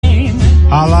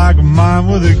I like mine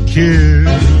with a kiss.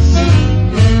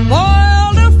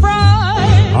 Boiled or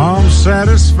fried, I'm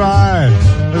satisfied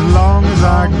as long as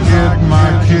I get my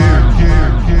kiss.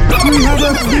 We have a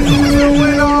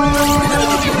feeling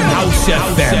House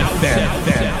FM.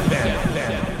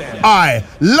 I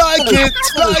like it,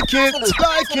 like it,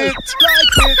 like it, like it.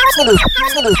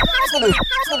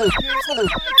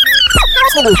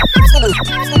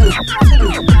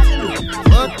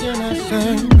 What can I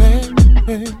say,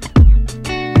 baby?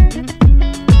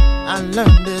 I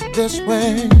learned it this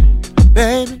way,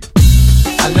 baby.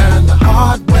 I learned the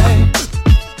hard way.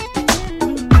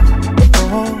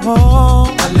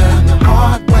 Oh, I learned the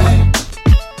hard way.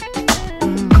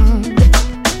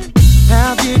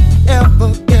 How did you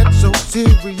ever get so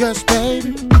serious,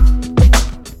 baby?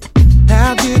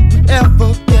 How did you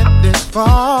ever get this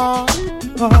far?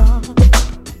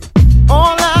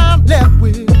 All I'm left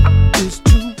with is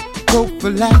two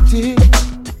prophylactic.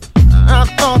 I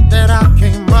thought that I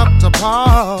came up to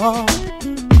par.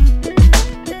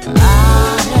 I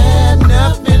had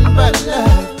nothing but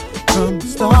love from the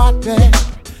start, babe.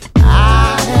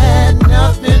 I had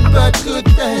nothing but good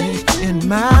things in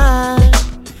mind.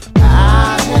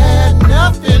 I had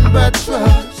nothing but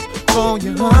trust for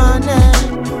you, honey.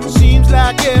 Seems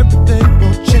like everything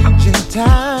will change in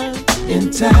time, in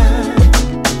time.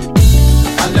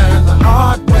 I learned the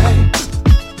hard way.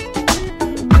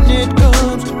 When it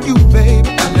comes to you, baby,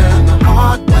 I learned the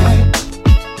hard way.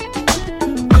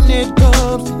 When it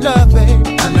comes to love,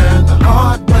 baby, I learned the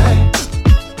hard way.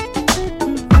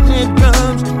 When it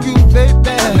comes to you, baby,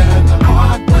 I learned the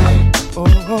hard way.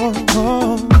 Oh, oh,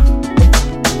 oh.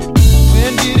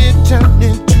 When did it turn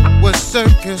into a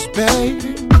circus, baby?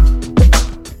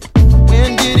 When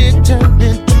did it turn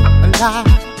into a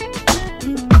lie?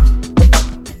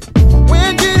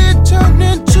 When did it turn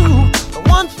into the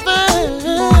one thing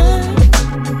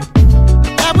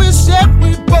that we said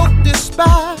we both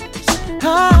despise? I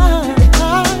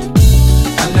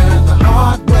learned the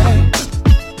hard way.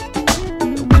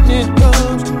 When it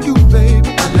comes to you, baby,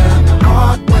 I learned the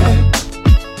hard way.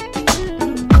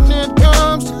 When it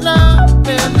comes to love, I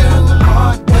learned the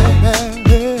hard way.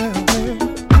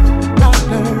 I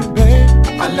learned,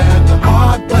 baby, I learned the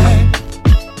hard way.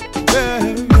 Yeah,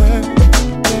 yeah,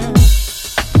 yeah.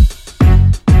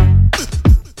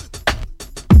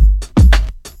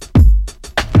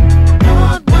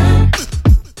 Hard way.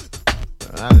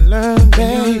 I learned,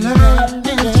 baby, the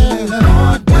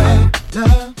hard way.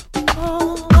 Love.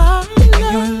 Oh, I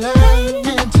learned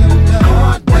into the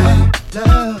hard way.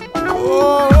 Love. Oh,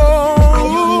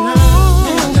 you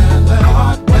learned the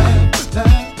hard way.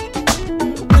 Love.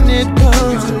 When it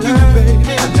comes to you,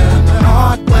 baby, I learned the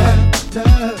hard way.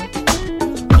 Love.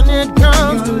 When it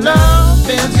comes to love,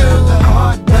 it's the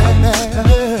hard way. I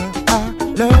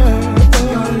learned the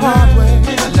hard way. I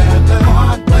learned the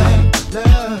hard way.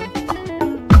 Love.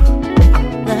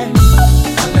 I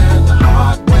learned the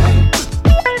hard way.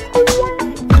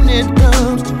 When it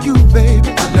comes to you, baby,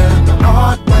 I learned the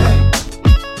hard way.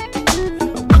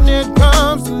 When it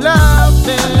comes to love, I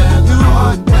learned the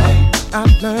hard way. I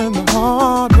learned the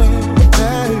hard way,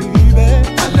 baby.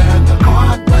 I learned the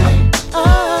hard way. I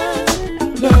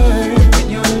learned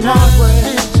the hard way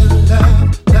to love,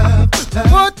 love, love.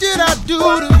 What did I do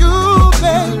to you,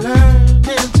 baby? I learned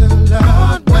into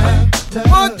love,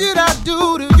 what did I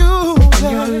do to you,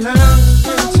 baby?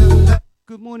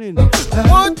 Good morning.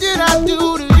 What did I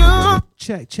do to you?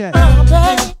 Check, check.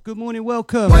 Baby? Good morning,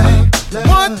 welcome.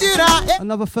 What did I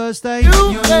Another Thursday.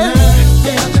 do, baby?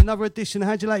 Another edition.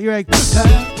 How'd you like your eggs?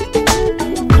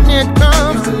 When it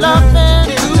comes to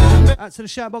loving you, Out to the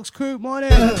Shoutbox crew. Morning.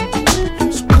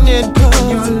 when it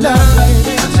comes to love,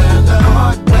 baby, I learned the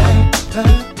hard way.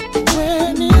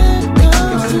 When it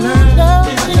comes to love, I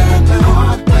learned the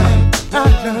hard way. I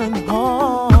learned the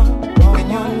hard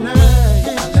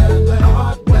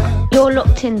way. You're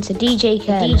locked into DJ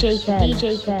Ken. DJ Ken. DJ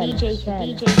Ken. DJ Ken.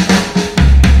 DJ Ken.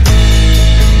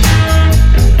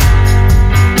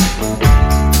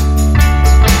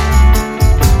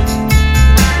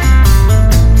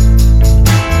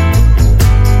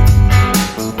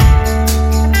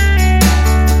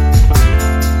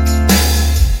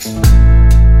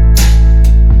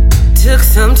 Took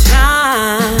some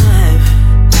time,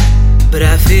 but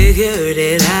I figured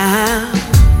it out.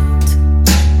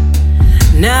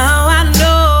 Now I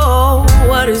know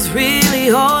what it's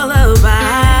really all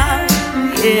about.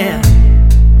 Yeah.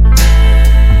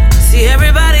 See,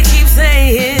 everybody keeps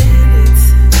saying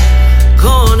it's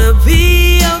gonna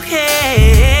be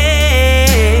okay.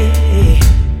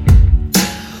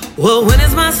 Well, when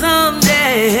is my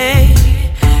someday?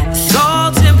 It's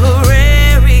all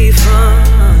temporary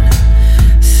fun.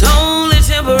 It's only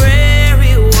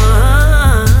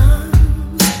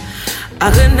I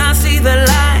could not see the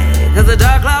light, cause the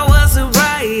dark cloud was too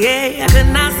bright, yeah. I could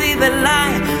not see the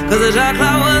light, cause the dark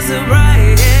cloud was too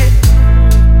bright, yeah.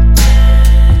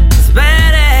 As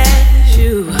bad as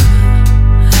you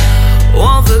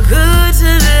want the good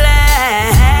to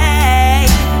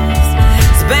last,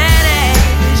 as bad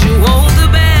as you want the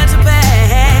bad to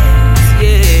pass,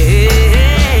 yeah.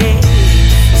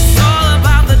 It's all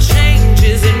about the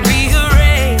changes and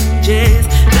rearranges.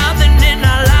 Nothing in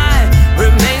our life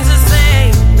remains the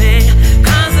same, man.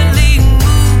 Constantly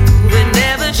moving,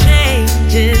 never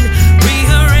changing,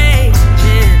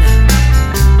 rearranging.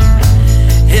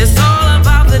 It's all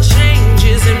about the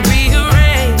changes and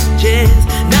rearranges.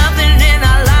 Nothing in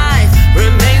our life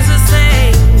remains the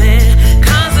same, man.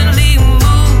 Constantly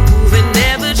moving,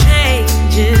 never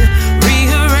changing,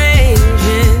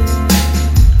 rearranging.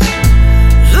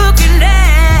 Looking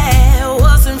at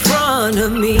what's in front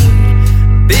of me,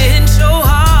 been so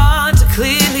hard to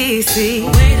clearly see. A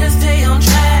way to stay on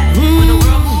track when the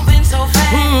world moving so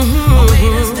fast. A way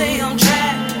to stay on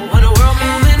track when the world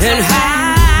moving so fast. And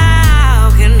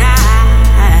how can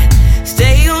I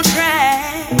stay on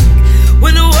track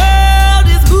when the world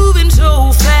is moving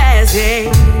so fast? Yeah.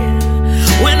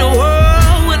 When the world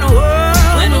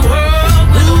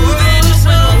moving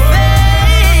so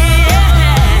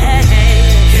fast.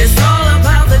 It's all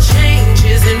about the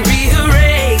changes and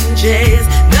rearranges.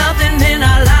 Nothing in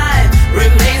our life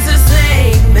remains the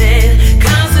same, man.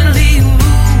 Constantly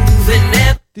moving,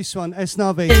 never This one,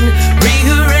 Esnavi.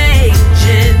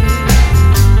 rearranging.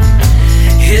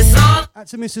 It's all Out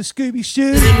to Mr. Scooby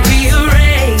Stew. and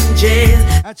rearranges.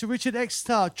 Out to Richard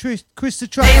X-Star, Chris the It's the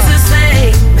Trucker.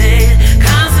 same, man.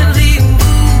 Constantly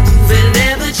moving,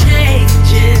 never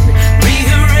changing,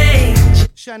 rearrange.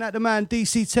 Shouting out the man,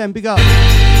 DC10, big up.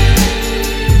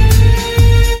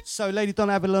 So, Lady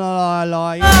Donna have a little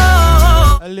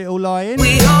lie-in.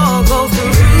 We all go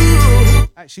through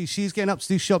Actually, she's getting up to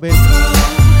do shopping.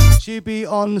 She'll be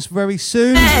on very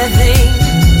soon. bad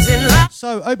things in life.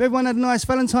 So, hope everyone had a nice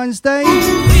Valentine's Day.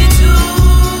 We do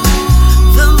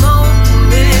the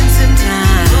moments in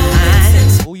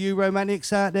time. All you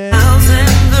romantics out there, Clouds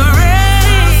and the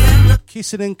rain.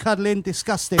 kissing and cuddling,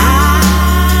 disgusting.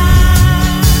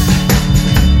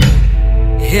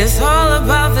 It's all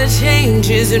about the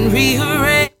changes and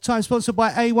rearrange. Time sponsored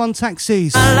by A1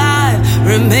 Taxis. Our life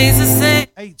remains the same.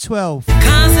 812.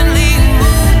 Constantly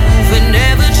moving,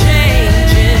 never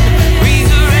changing,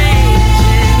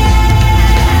 rearranging.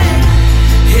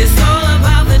 It's all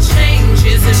about the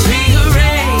changes and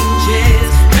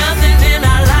rearranges. Nothing in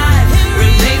our life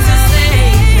remains the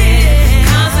same.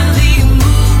 Constantly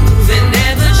moving,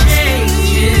 never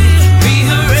changing,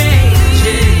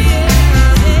 rearranging.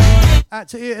 Out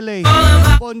to Italy. All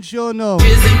about Buongiorno.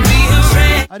 changes and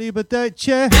rearrange.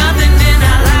 Arrivederci. Nothing in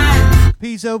our life,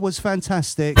 Pisa was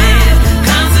fantastic.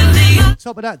 constantly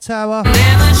Top of that tower.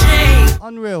 never change,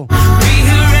 Unreal.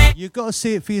 rearrange. You got to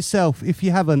see it for yourself if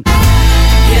you haven't.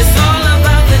 It's all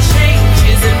about the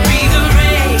changes and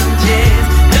rearranges.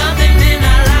 Nothing in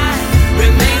our life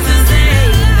remains the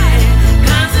same.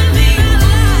 Constantly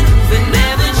moving,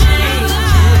 never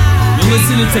changing. You're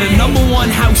listening to the #1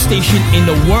 house station in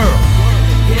the world,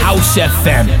 House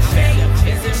FM.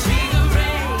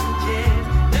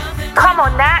 Come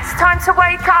on now, it's time to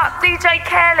wake up. DJ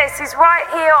Careless is right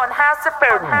here on House of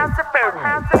Food. House of Food.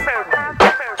 House of Food. House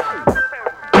of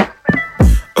Food.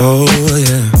 Oh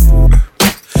yeah,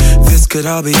 this could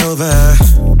all be over.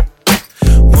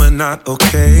 We're not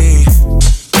okay.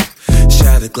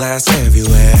 Shattered glass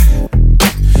everywhere.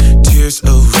 Tears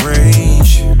of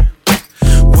rage.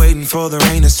 Waiting for the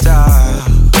rain to stop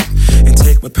and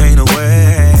take my pain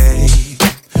away.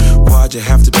 Why'd you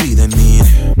have to be that mean?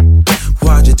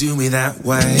 Why'd you do me that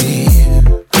way?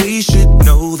 We should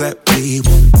know that we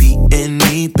won't be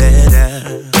any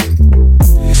better.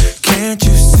 Can't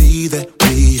you see that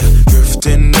we are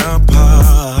drifting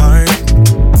apart?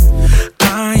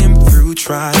 I am through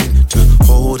trying to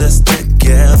hold us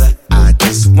together. I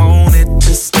just want it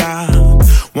to stop,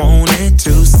 want it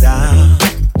to stop.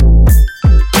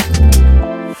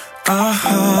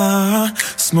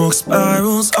 Smoke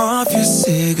spirals off your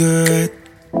cigarette.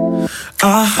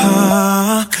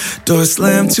 Door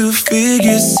slammed to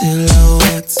figure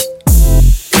silhouettes.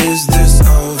 Is this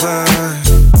over?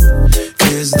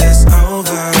 Is this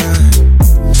over?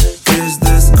 Is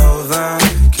this over?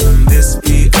 Can this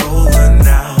be over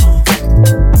now?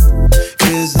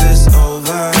 Is this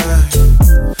over?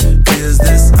 Is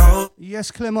this over?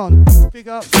 Yes, Clement. Big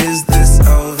up. Is this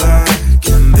over?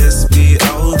 Can this be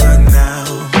over now?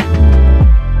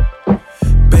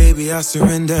 Baby, I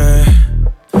surrender.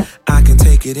 I can't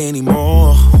take it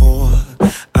anymore.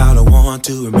 I don't want want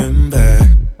to remember.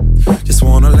 Just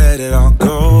wanna let it all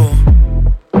go.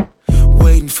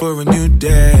 Waiting for a new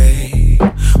day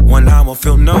when I won't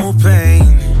feel no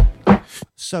pain.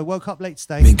 So woke up late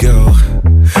today. Me go,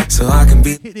 so I can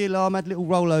be. Hit the alarm, had a little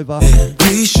rollover.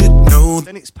 We should know.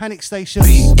 Then it's panic stations.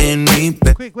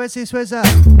 Quick, where's this? Where's that?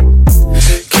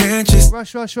 Can't just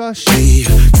rush. Be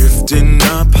drifting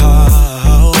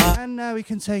apart. And now we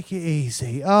can take it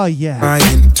easy. Oh yeah.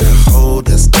 Trying to hold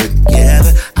us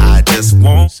together. I just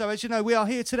won't. So as you know, we are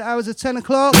here to the hours of 10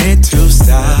 o'clock. Need to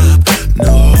stop.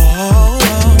 No.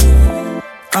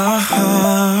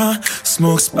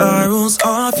 Smoke spirals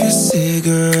off your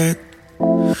cigarette.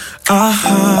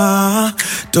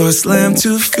 Door slam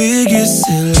to figure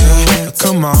silhouette.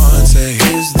 Come on, say,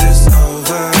 is this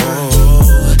over?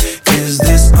 Oh, is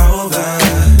this over?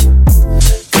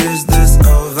 Is this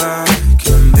over?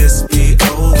 Can this be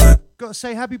over? Gotta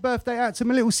say happy birthday out to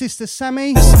my little sister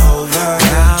Sammy. It's over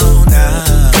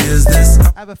now. Is this?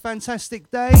 Have a fantastic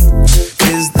day.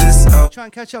 Is this over? Try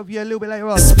and catch up with you a little bit later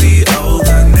on. Is be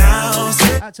over now.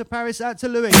 Out to Paris, out to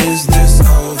Louis. Is this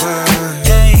over?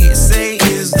 Hey, say,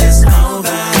 is this over?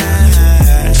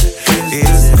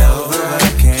 Is it over?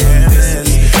 Can this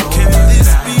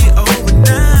be over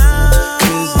now?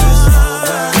 Is this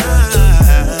over?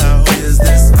 Is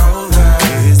this over?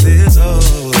 Is this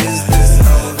over? Is this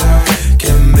over?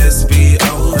 Can this be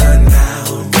over now?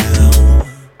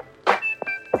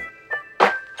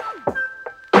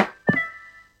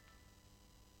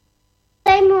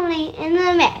 Thursday morning in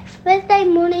the mix. Thursday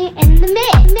morning in the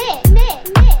mix.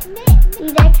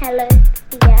 DJ Kellis.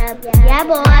 Yeah,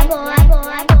 boy.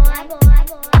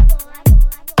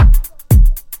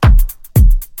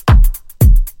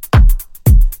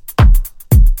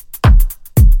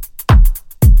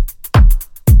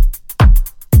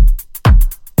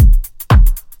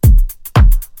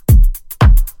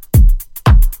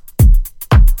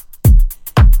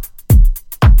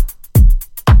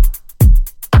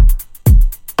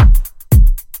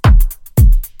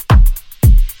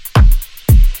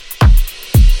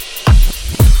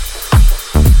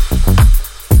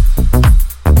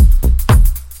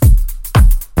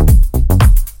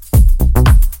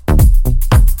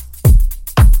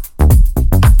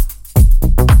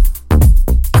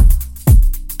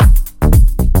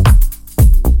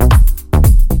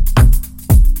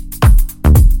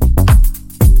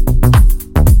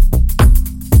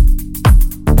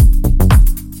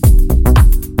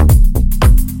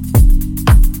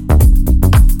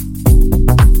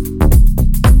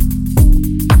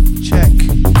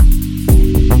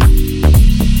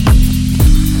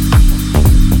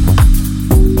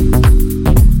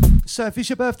 So if it's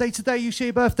your birthday today, you share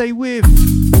your birthday with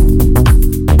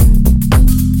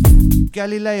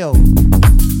Galileo.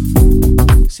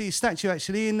 See his statue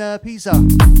actually in Pisa.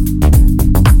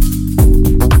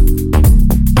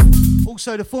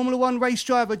 Also the Formula 1 race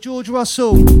driver George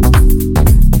Russell.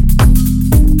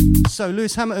 So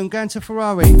Lewis Hamilton going to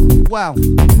Ferrari. Wow.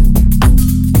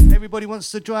 Everybody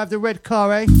wants to drive the red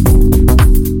car, eh?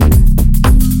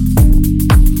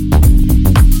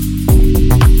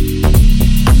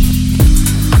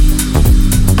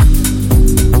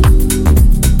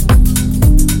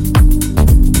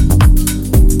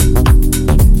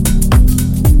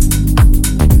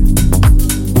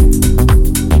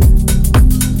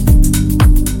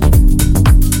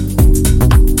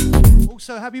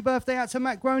 Happy birthday out to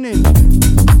Matt Groening.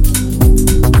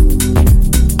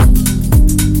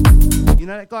 You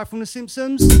know that guy from The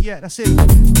Simpsons? Yeah, that's him.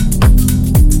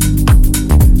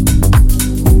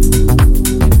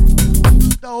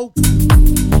 Oh.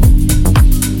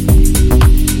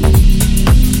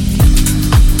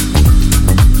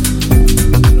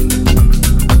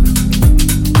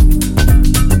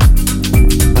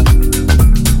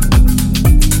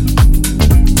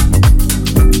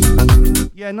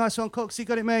 Yeah, nice one, Coxie.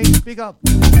 Got it, mate. Big up.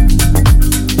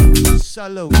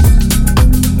 Salute.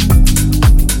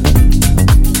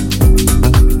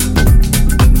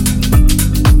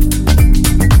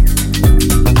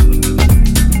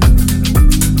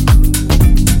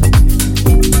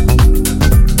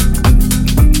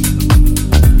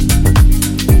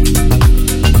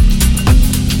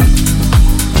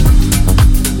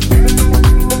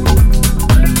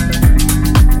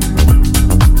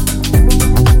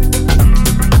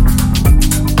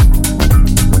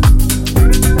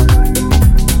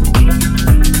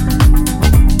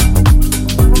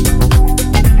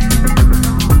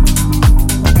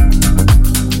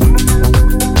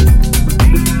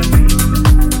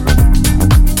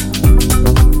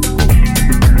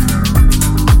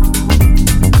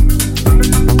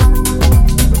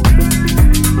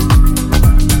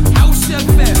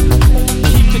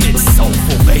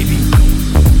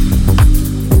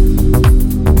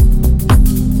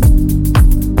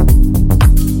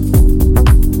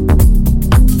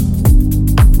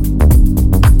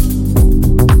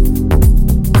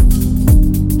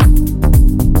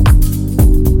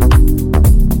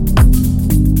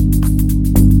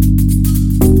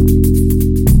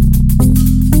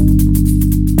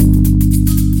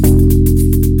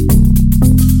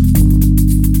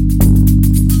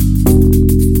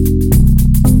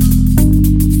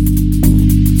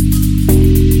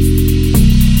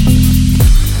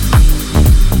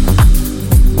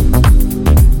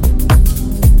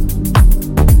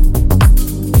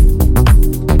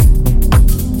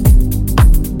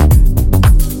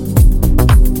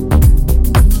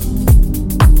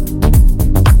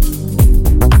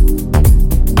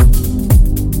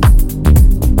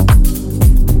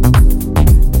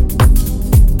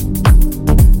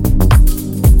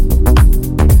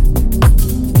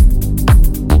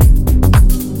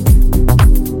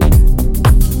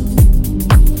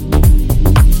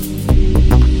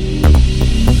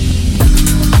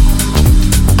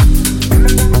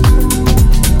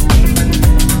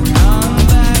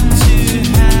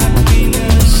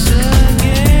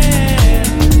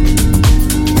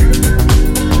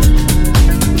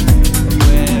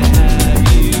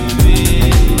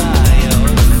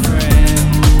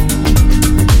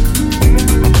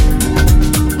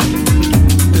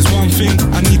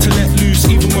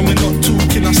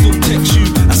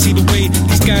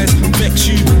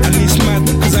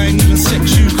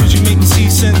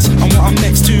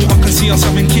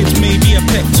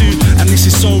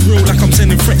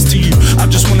 sending threats to you. I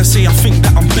just wanna say I think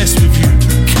that I'm best with you.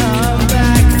 Come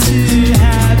back to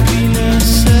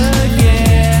happiness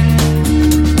again.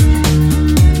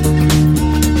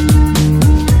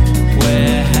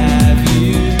 Where have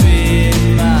you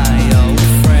been, my old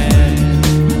friend?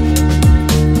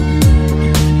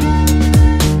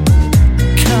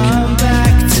 Come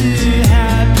back to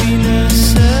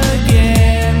happiness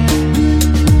again.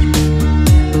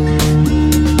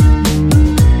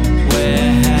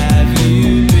 Where have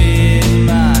you been,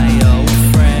 my old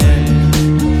friend?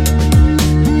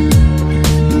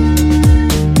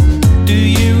 Do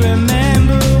you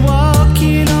remember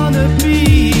walking on the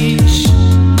beach?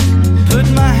 Put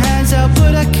my hands out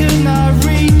but I could not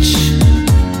reach.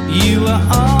 You were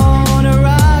on a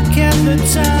rock at the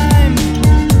time,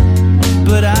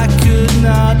 but I could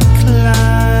not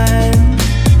climb.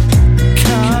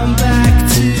 Come back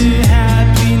to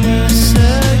happiness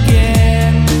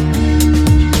again.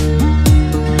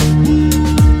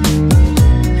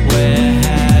 Where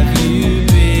have you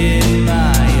been,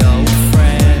 my old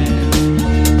friend?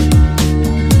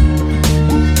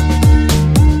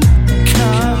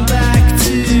 Come back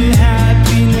to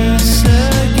happiness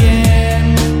again.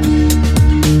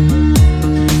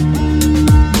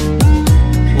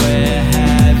 Where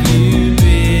have you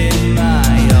been,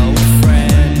 my old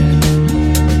friend?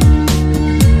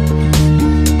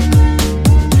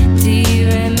 Do you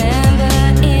remember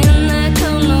in that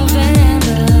cold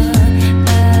November, I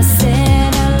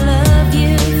said I love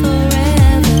you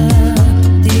forever?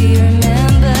 Do you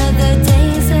remember the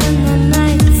days and the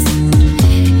nights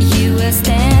you were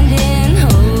standing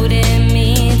holding me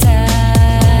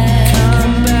tight?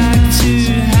 Come back to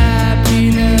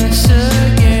happiness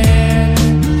again.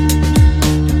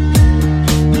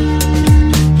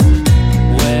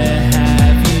 Where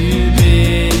have you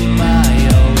been, my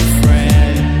old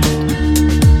friend?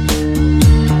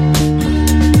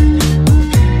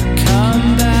 Come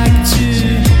back to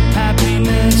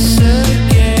happiness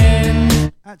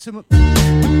again. Out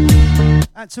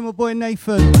to my boy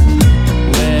Nathan.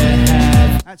 Where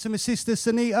have Out to my sister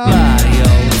Sanita. my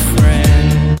old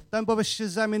friend? Don't bother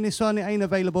shazamming this one, it ain't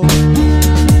available.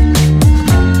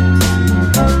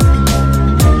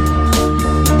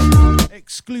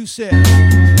 Exclusive.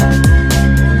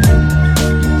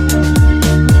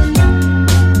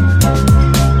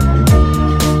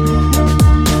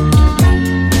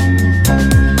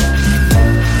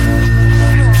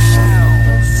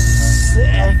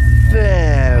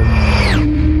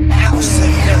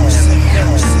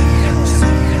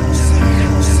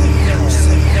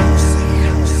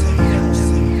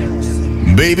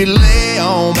 Baby, lay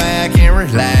on back and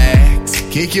relax.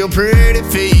 Kick your pretty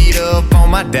feet up on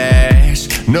my dash.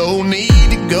 No need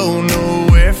to go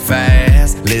nowhere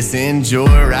fast. Let's enjoy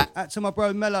right. Out to my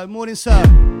bro Mello. Morning, sir.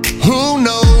 Who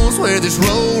knows where this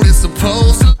road is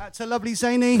supposed to? Out to lovely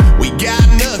Zany. We got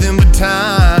nothing but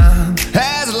time.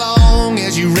 As long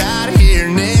as you right here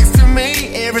next to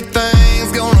me,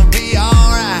 everything's gonna be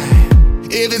alright.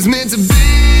 If it's meant to be,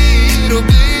 it'll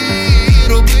be,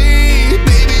 it'll be.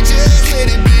 Baby, just let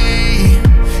it be.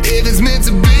 If it's meant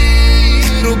to be,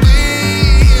 it'll be,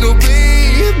 it'll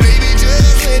be. Baby,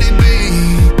 just let it be.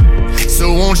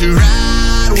 So won't you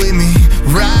ride with me,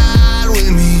 ride with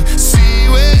me. See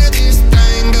where this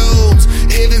thing goes.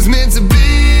 If it's meant to be,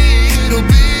 it'll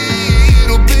be,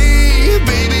 it'll be.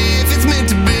 Baby, if it's meant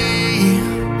to be.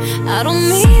 I don't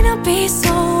mean to be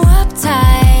so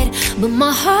uptight, but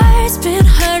my heart's been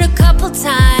hurt a couple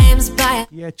times by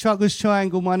Yeah, Chuggers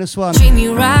Triangle -1. treat me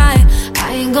right.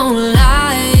 I ain't gonna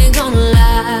lie, ain't gonna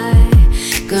lie.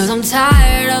 Cause I'm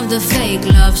tired of the fake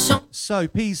love. So,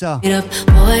 Pisa, It up,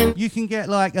 boy, you can get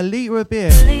like a litre of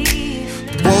beer.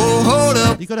 Whoa, hold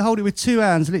up. You gotta hold it with 2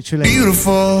 hands, literally.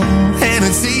 Beautiful, and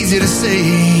it's easy to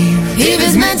see. if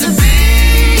it's meant to be,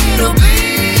 It'll be,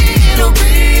 it'll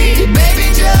be. Baby,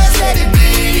 just let it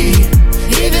be.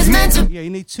 If it's meant to be, Yeah, you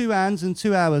need 2 hands and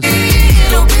 2 hours.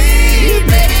 it'll be.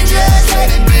 Baby, just let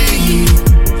it be.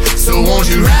 So won't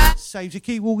you ride Saves you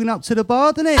keep walking up to the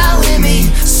bar, doesn't it? with me?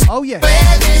 Oh, yeah.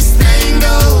 Where this thing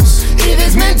goes. If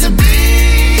it's meant to be,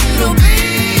 it'll be,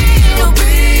 it'll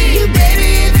be. Baby,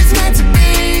 if it's meant to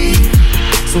be.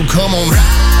 So come on,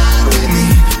 ride with me,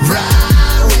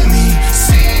 ride with me.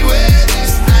 See where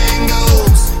this thing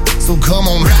goes. So come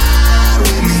on, ride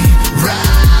with me,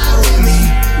 ride with me.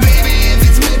 Baby, if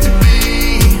it's meant to be.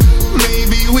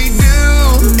 Maybe we do,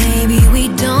 maybe we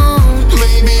don't.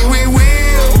 maybe we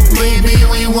will, maybe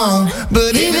we won't.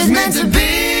 But if it's meant to be,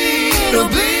 it'll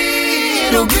be,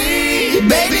 it'll be.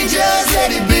 Baby, just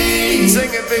let it be. Sing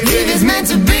it, baby. If it's meant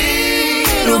to be,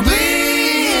 it'll be,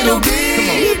 it'll be.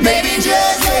 Baby,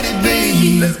 just let it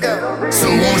be. Let's go. So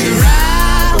won't you ride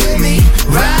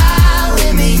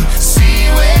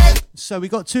Also, we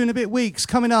got 2 and a bit weeks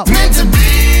coming up.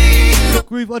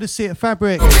 Groove Odyssey at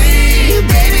Fabric.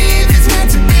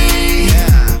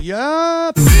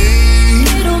 Yup.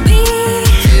 It'll be,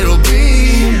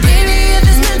 baby, if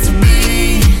it's meant to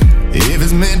be. If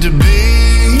it's meant to be,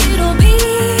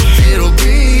 It'll be,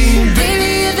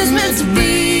 baby, if it's meant to be.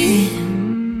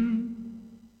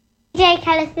 J.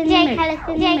 Callison, J.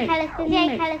 Callison, J. Callison, J.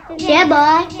 Callison, yeah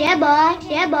boy, yeah boy,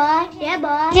 yeah boy, yeah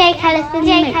boy. J. Callison,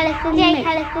 J. Callison, J.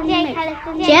 Callison, J.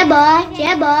 Callison, yeah boy,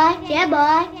 yeah boy, yeah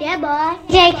boy, yeah boy.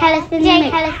 J. Callison, J.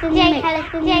 Callison, J.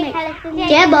 Callison, J. Callison,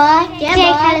 yeah boy, yeah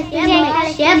boy, Callison, J.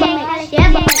 Callison, yeah boy, yeah boy, yeah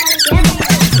boy.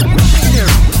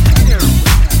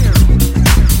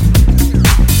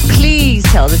 Please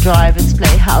tell the drivers to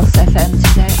play House FM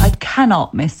today. I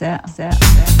cannot miss it.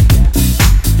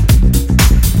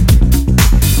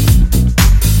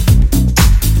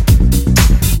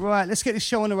 Right, let's get this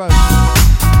show on the road.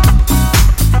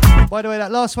 By the way,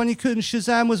 that last one you couldn't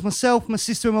Shazam was myself, my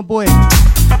sister and my boy.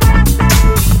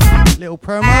 Little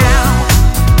promo.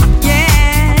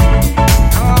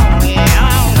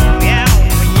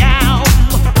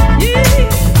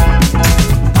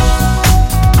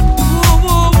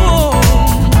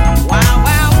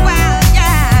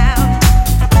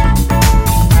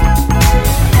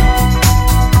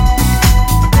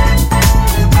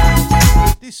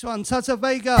 This one, Tata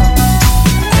Vega.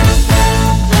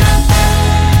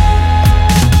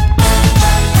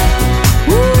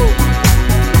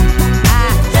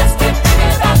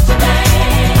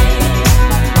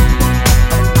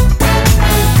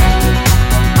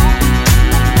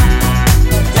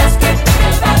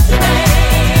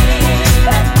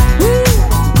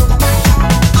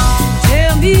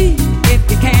 Tell me if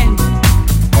you can.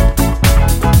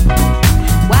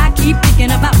 Why keep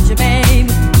thinking about you, babe?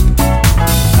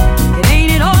 It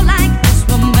ain't at all like this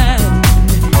woman.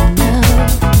 No.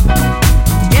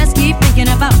 Just keep thinking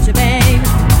about you, babe.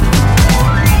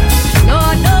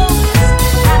 Lord knows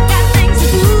I've got things to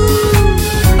do,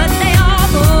 but they all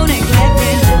go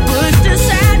neglected, pushed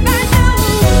aside by now.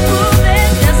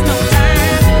 There's just no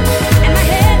time, and my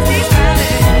head keeps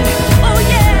driving. Oh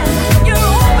yeah, you're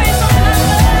always on my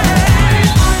mind.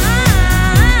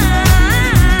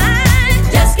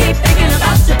 Just keep thinking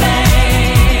about you, babe.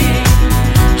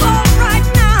 Oh, right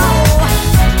now.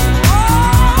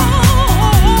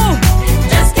 Oh,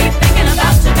 just keep thinking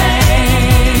about you, babe.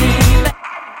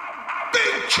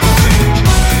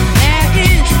 There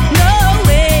is no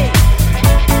way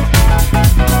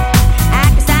I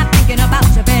can stop thinking about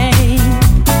you, babe.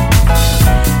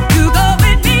 You go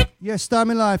with me. Yes,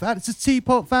 Diamond Life. Out to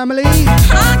Teapot family. I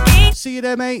can't See you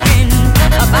there, mate.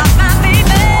 about my baby.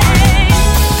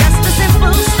 Just a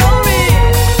simple story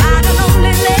about a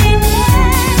lonely lady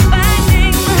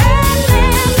finding her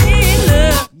living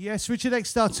love. Yes, Richard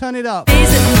X-Star, turn it up.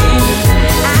 Faces me.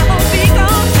 I won't be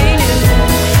complaining.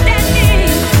 That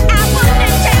means I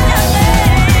wouldn't change a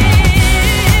thing.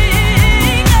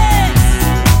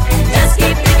 Just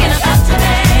keep thinking about your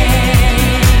babe.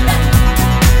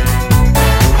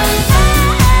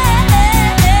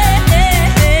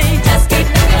 Just keep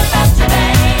thinking about your Just keep thinking about your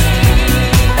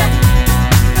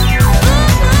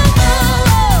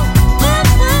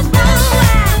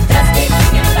Just keep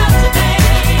thinking about your Just keep thinking about your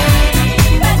baby,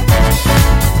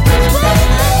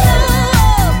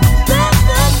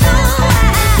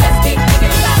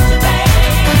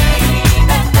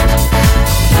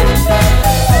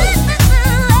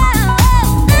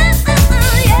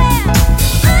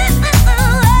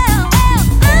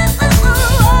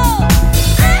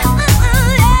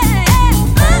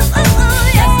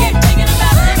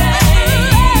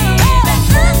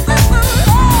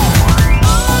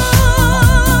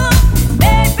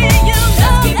 you know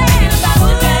keep thinking about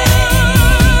your A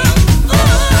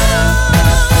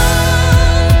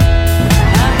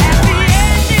happy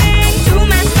ending to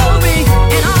my story,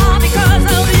 and all because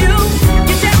of you.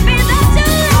 You tell me that you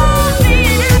love me,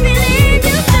 and I believe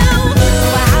you do. So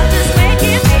I'll just make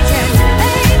it patient,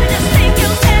 baby. Just take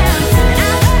your time, and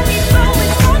I'll keep going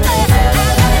stronger.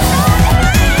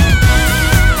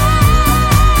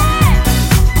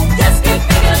 Just keep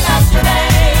thinking about your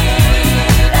babe.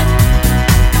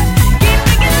 Keep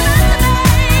thinking about your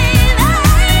babe.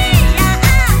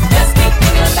 Just keep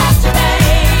thinking about your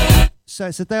babe. So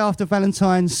it's the day after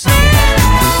Valentine's.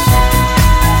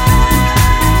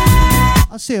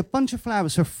 I see a bunch of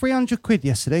flowers for 300 quid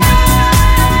yesterday.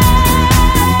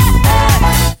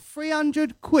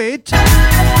 300 quid?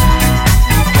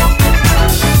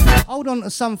 Hold on to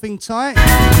something tight,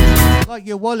 like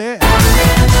your wallet.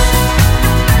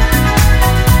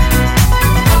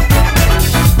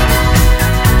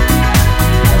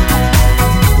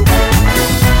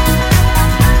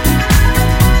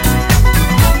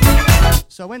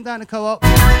 went down to Co-op.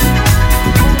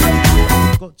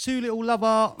 Got 2 little love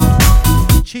art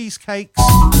cheesecakes.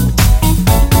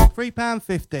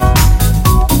 £3.50.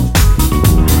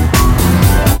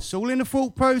 It's all in the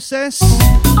thought process.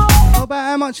 Not about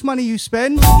how much money you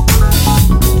spend.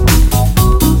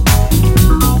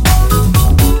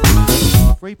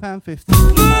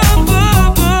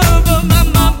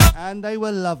 £3.50. And they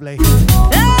were lovely.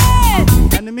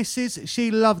 And the missus,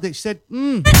 she loved it. She said,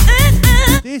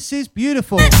 this is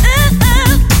beautiful.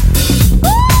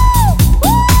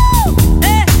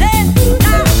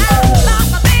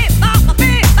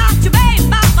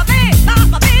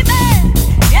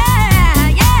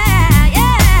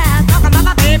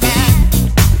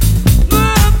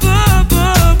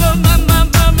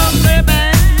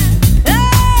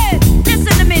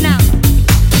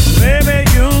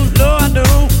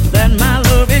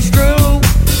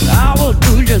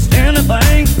 Just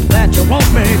anything that you want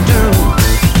me to.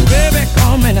 Baby,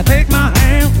 come and take my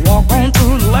hand, walk on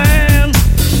through the land.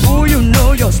 Oh, you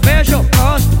know you're special,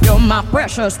 cause you're my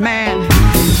precious man.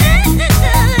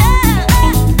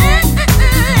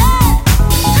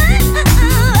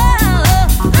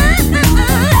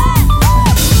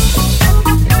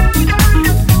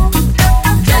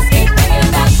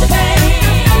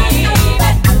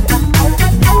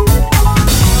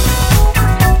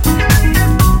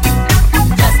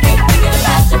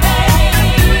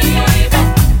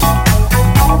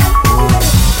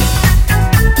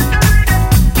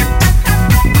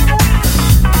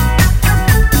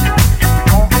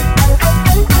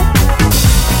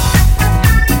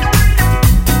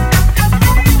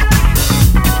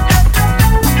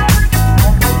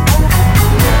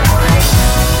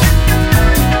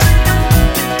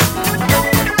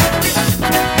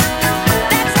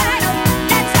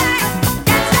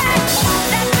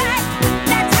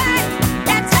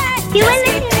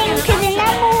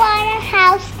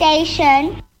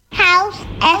 House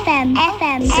FM.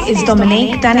 This is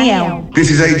Dominique Danielle. This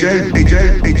is AJ.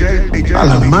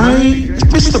 Hello, mate. It's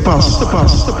Mr. Bus.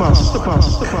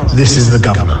 This is the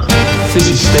Governor. This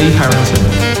is Steve Harrington.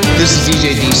 This is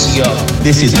DJ DCO.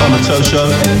 This is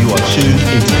Bonatosho, and you are tuned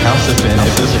into House FM.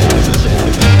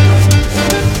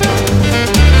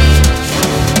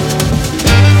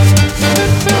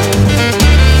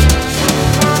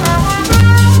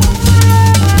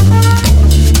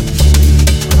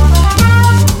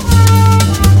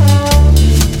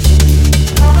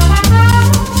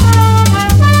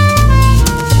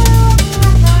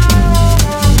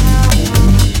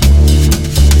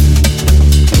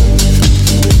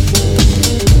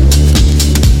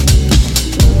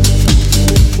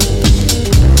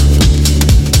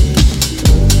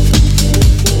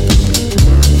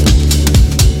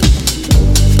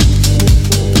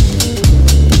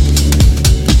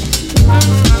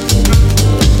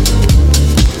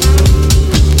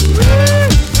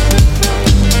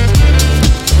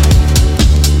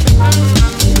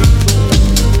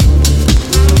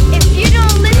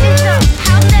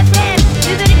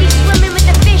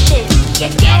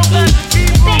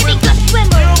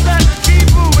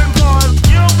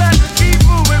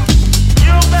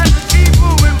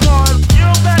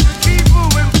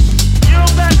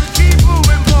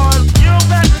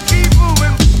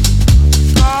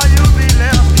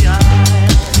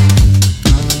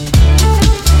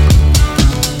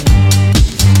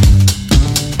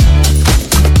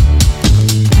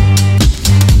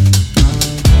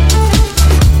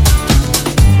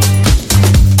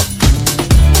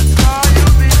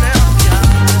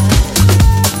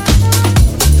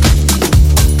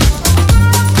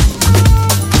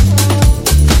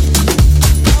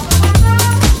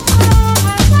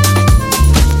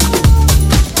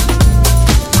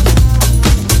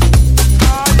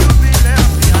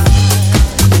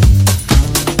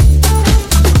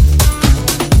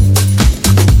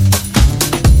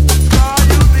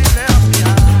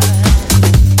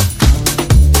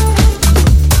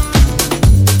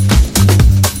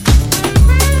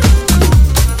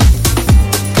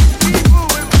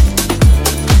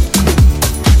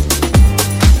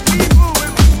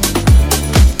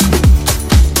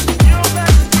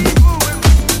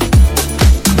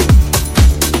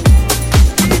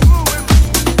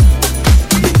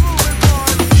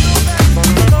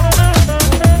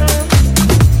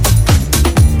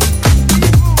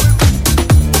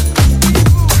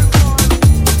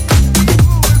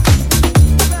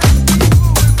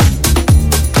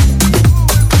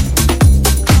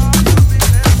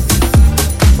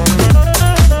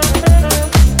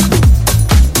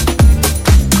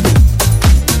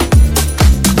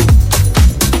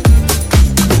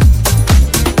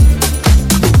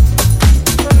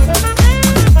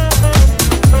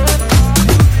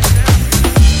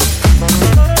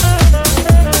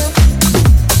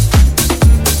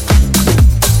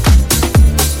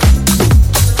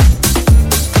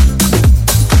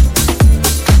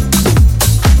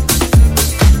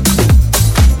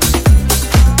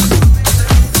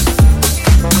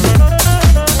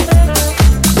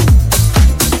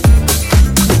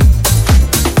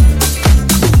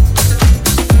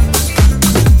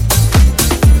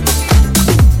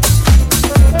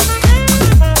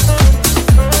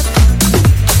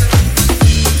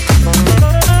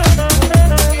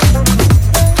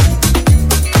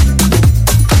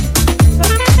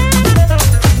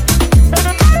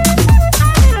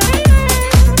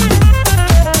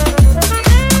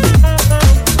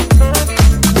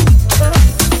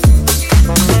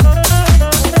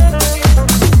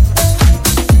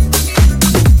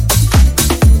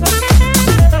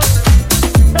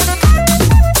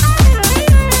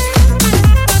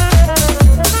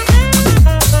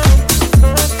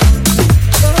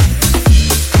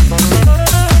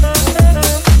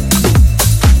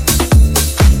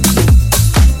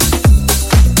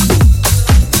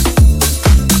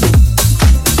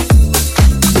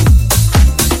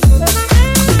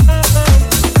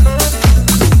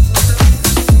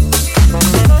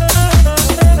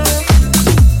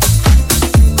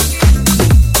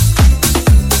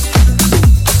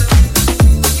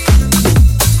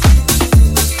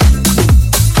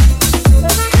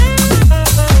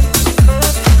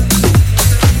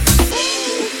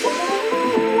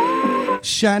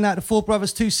 Shouting out to 4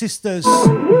 brothers, 2 sisters. Out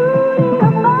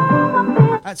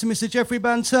to Mr. Jeffrey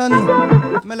Banton,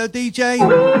 Mellow DJ,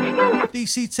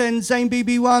 DC10, Zane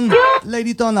BB1,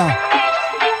 Lady Donna.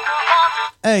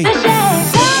 Hey.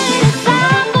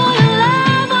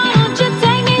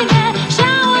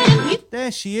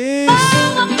 There she is.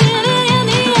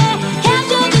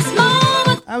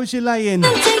 How was your lay-in?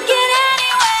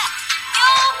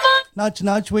 Nudge,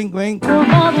 nudge, wink, wink.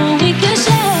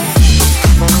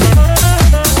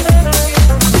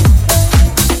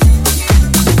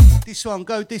 This one,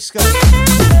 go disco.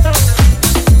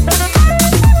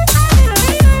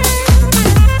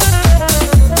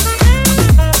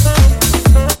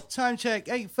 Time check,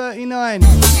 8:39.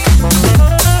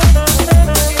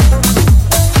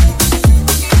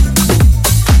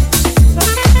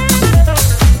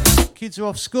 Kids are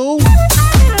off school.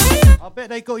 I bet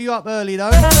they got you up early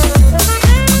though.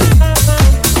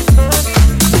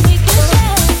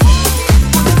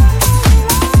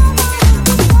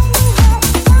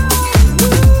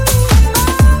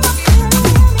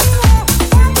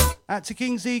 Out to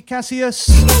Kingsley, Cassius,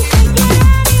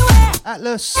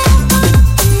 Atlas.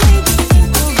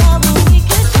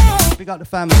 Big up the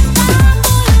family.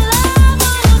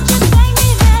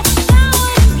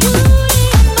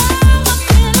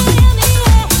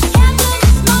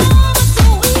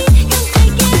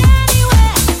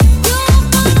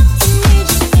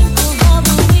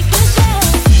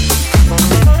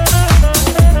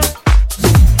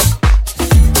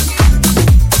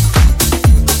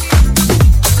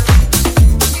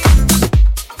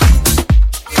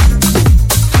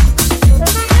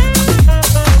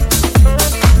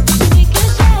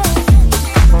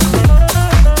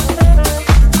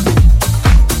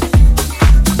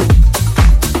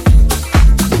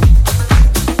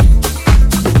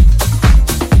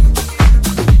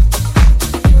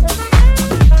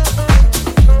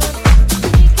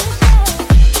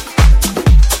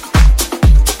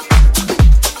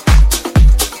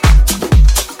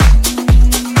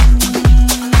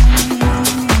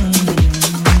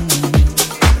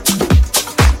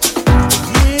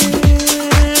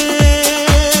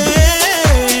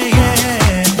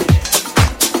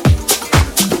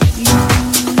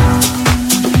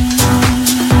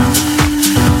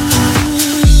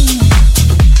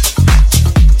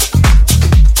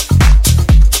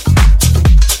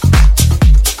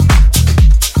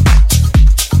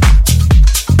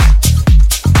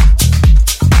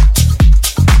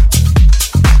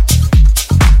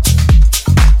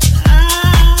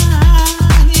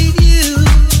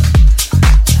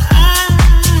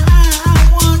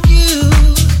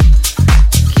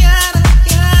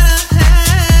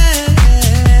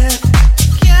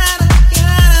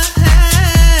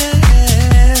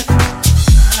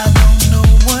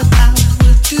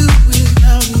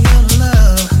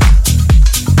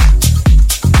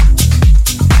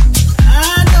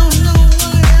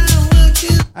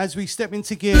 As we step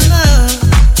into gear.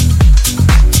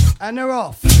 And they're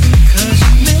off. 'Cause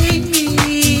you made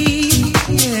me,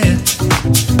 yeah.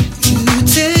 You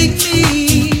take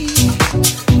me,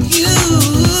 you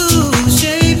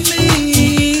shape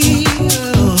me,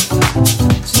 oh.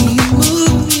 So you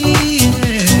move me,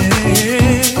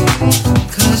 yeah.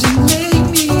 'Cause you make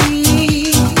me,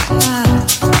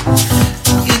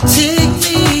 you take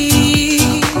me,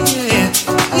 yeah.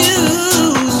 You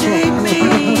shape me.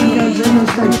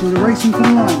 With a racing for the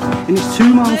line in its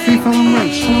 2-mile free-flowing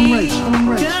race.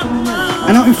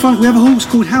 And out in front we have a horse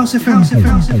called House FM.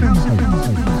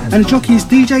 And the jockey is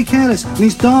DJ Careless in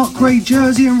his dark grey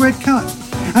jersey and red cut.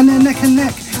 And they're neck and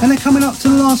neck, and they're coming up to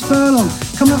the last furlong,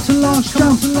 coming up to the last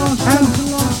jump, and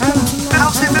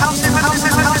House FM.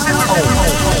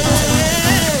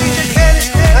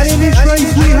 And in this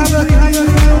race we have a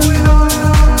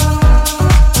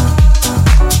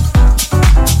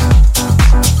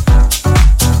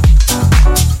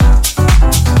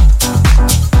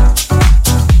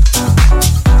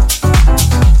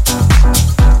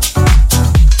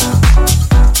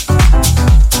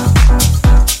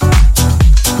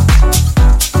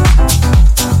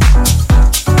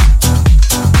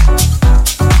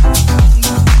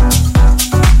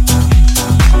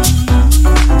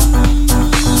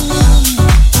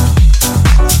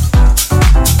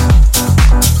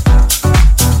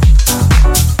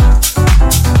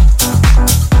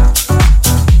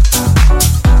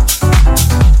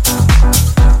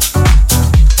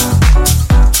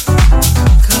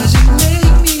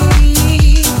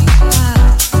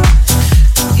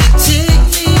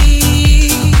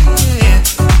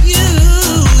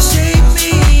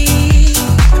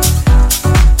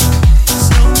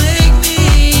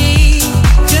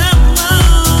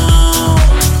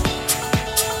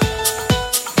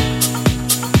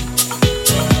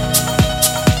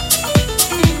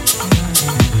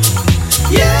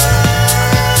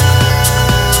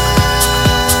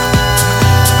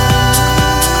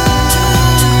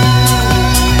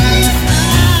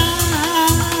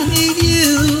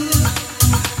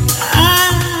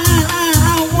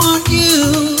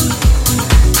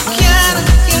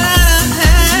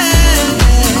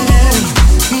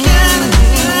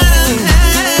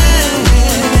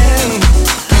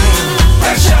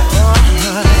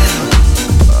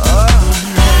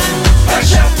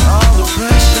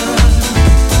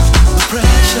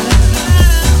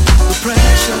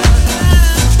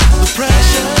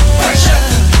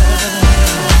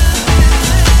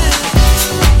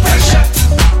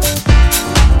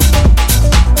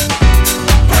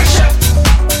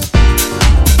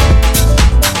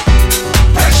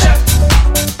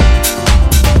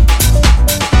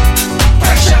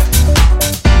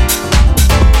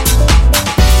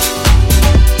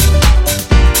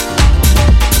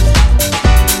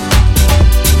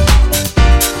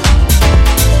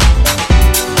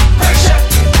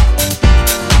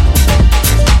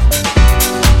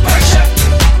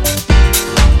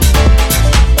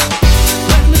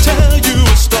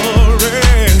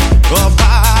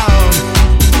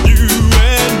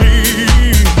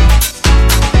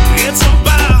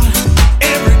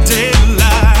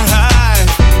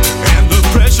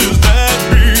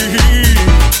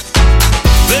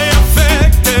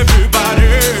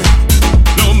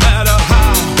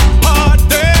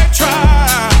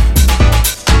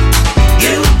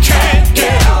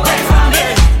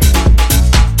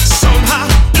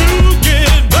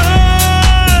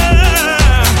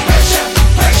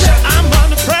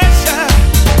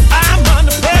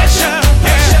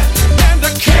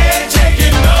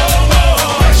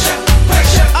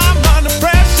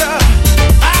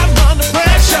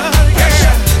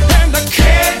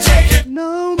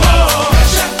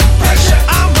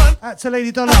Out to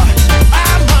Lady Donna.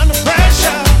 I'm under pressure,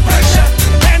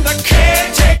 and I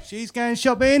can't take. She's going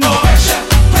shopping. Pressure.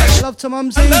 Love to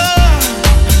Mumsy.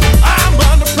 I'm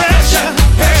under pressure,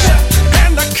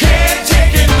 and I can't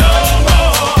take it no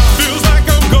more. Feels like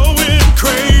I'm going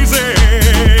crazy.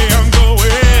 I'm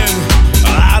going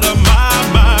out of my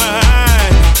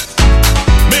mind.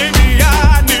 Maybe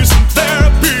I need some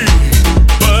therapy,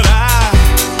 but I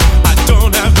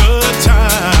don't have the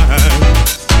time.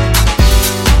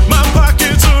 My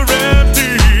pockets are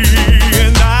empty,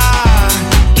 and I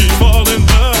keep falling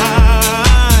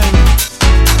behind.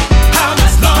 How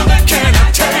much longer can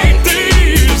I take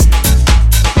these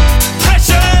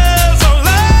pressures on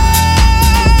life?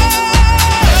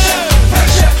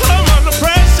 I'm under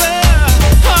pressure,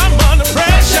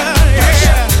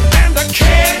 yeah, and I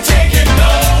can't take it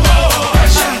no more.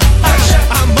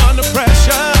 I'm under pressure, and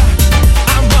I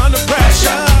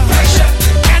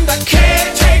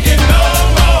can't take it no more.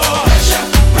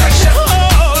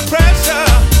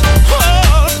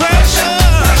 Oh, the pressure,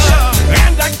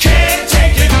 and I can't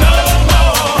take it no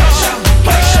more.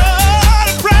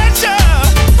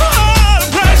 Oh, the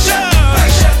pressure,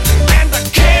 and I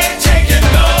can't take it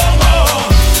no more.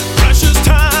 Precious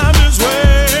time is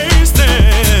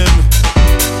wasting.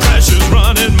 Pressure's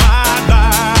running my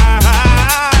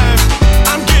life.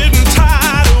 I'm getting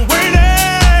tired of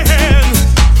waiting,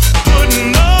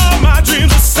 putting all my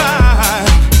dreams aside.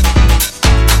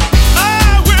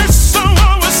 I wish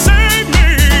someone would save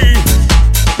me,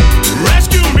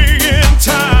 rescue me in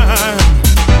time.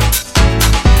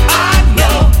 I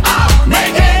know I'll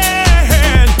make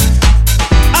it.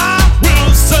 I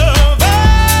will survive.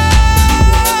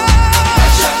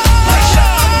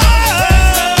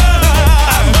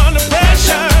 I'm under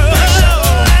pressure,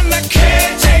 and I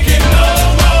can't take it no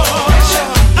more. I'm under pressure,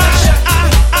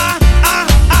 and I can't take it no more.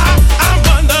 I'm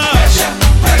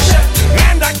under pressure,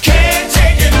 and I can't take it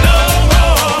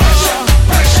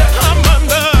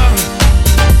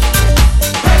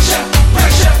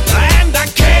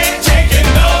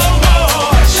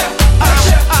no more.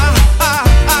 I'm under,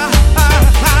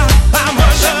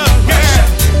 yeah, and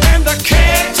I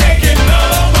can't take it no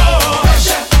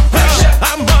more.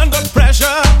 I'm under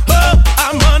pressure,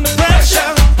 I'm under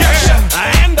pressure,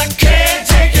 yeah, and I can't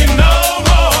take it no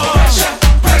more.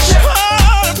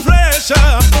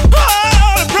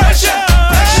 Oh, the pressure,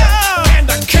 and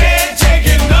I can't take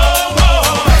it no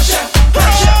more.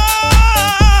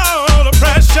 Oh, the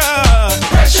pressure,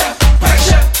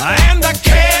 and I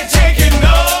can't take it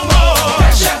no more.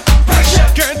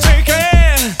 Can't take it, I can't take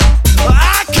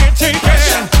it no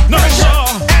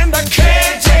more, and I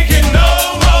can't take it no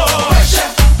more.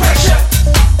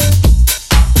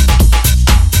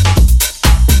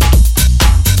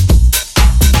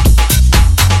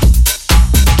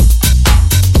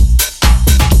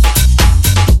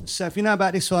 So if you know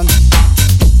about this one,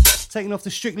 taking off the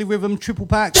Strictly Rhythm triple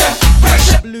pack,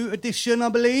 blue edition, I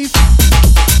believe.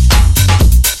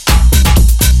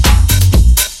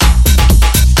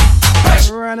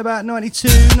 Around about 92,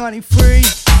 93.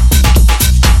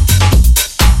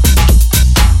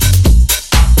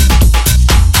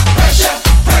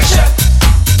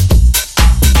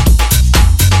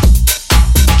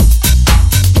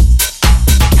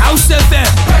 House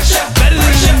FM, better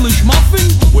than an English muffin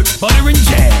with butter and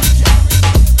jam.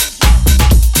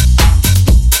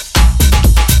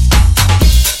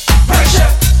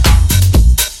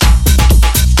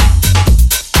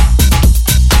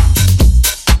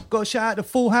 Got a shout out to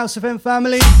Full House FM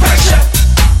family.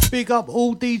 Big up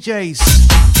all DJs.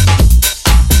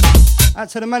 Out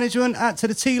to the management, out to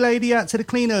the tea lady, out to the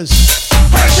cleaners.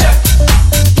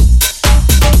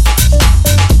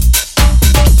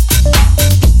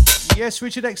 Yes,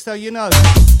 Richard Exter, you know.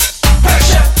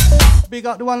 Big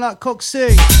up the one like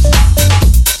Coxie.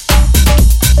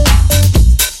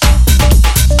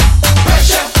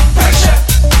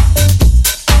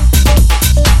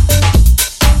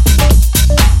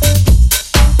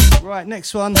 Right,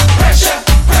 next one.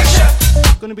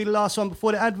 Gonna be the last one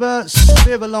before the adverts.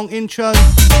 Bit of a long intro.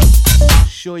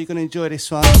 Sure you're gonna enjoy this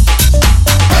one.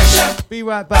 Be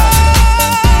right back.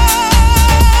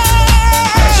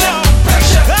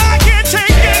 I can't take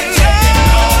it no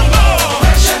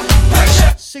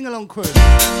more. Sing along crew.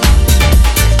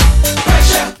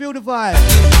 Feel the vibe.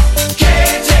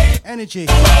 Energy.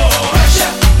 Lift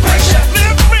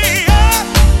me up.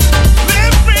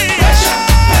 Lift me up.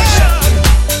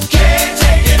 Can't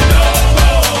take it no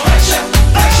more.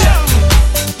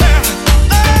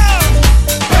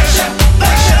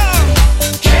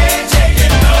 Can't take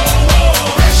it no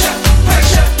more.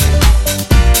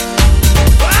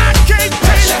 I can't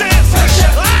take this.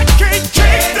 I can't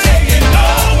take this no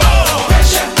more.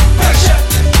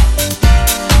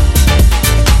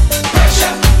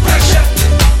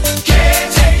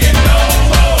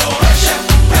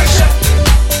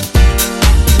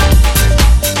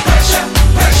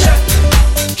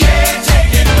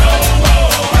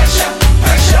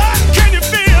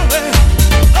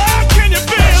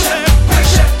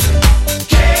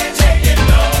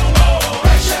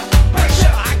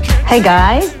 Hey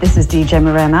guys, this is DJ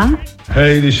Morena.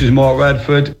 Hey, this is Mark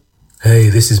Radford. Hey,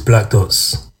 this is Black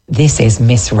Dots. This is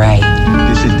Miss Ray.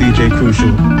 This is DJ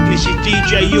Crucial. This is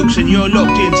DJ Yux and you're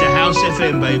locked into House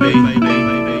FM, baby.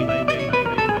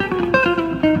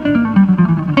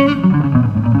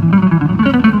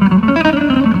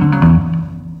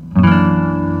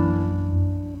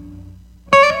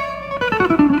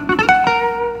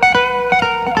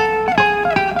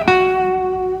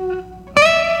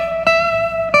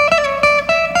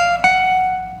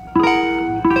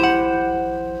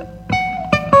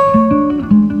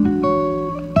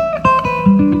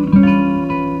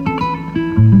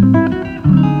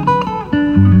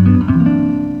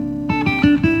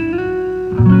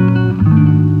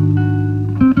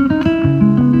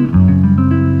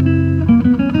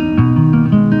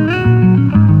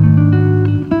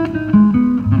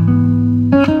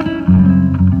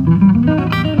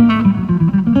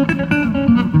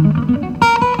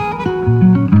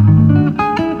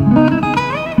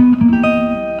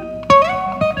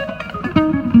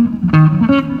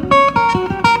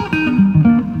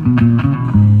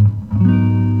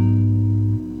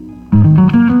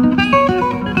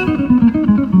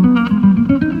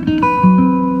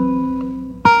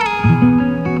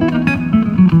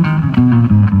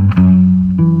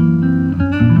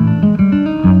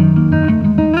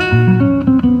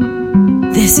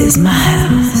 This is my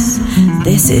house.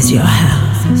 This is your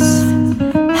house.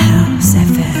 House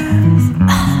FM.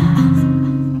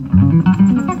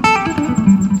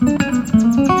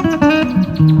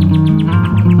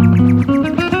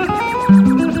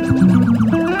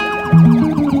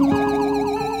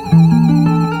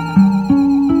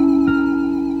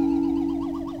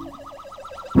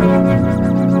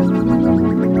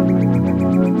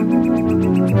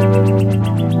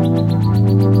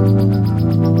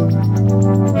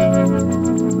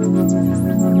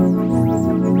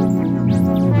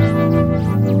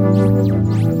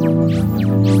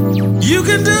 You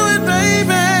can do it,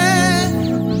 baby.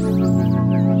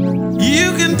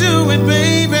 You can do it,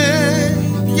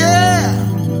 baby. Yeah.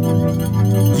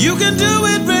 You can do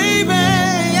it, baby.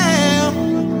 Yeah.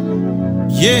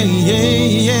 Yeah, yeah,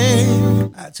 yeah.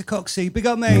 Out to Coxie, big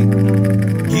up, mate.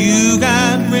 You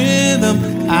got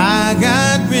rhythm, I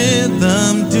got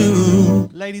rhythm too.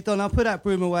 Lady Donna, put that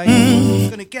broom away.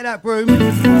 Gonna get that broom.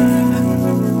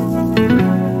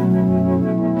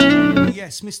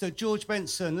 Yes, Mr. George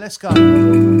Benson, let's go.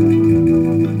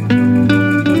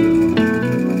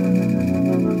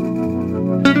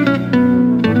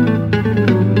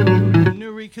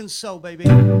 Nurican Soul, baby.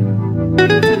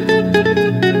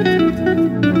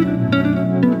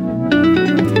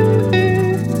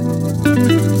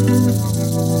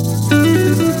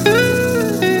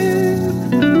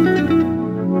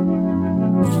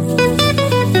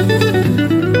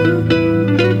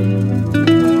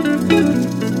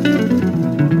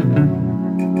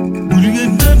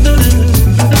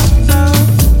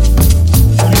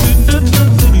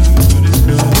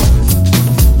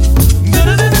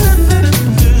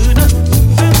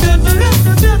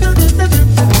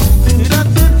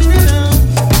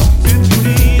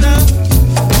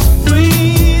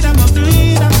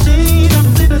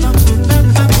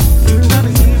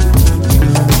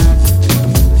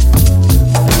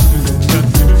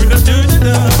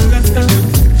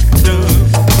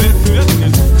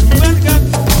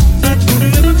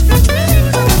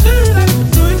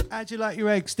 How'd you like your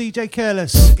eggs? DJ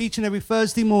Careless, each and every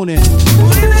Thursday morning.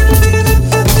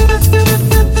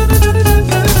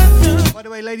 By the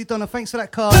way, Lady Donna, thanks for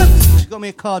that card. She got me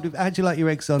a card with how'd you like your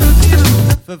eggs on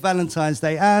for Valentine's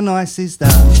Day. How nice is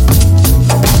that?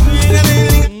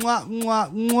 Mwah, mwah,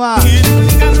 mwah.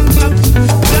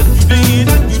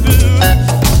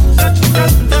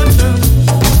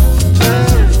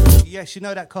 Yes, you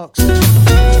know that, Cox.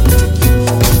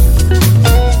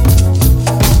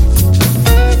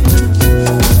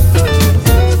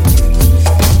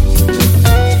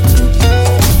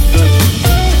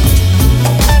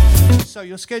 So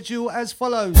your schedule as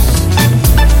follows.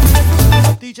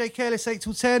 DJ Careless 8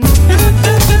 till 10.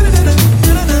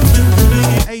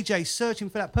 AJ searching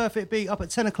for that perfect beat up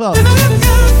at 10 o'clock.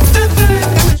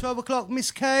 12 o'clock, Miss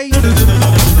K.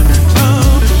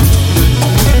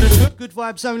 Good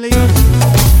vibes only.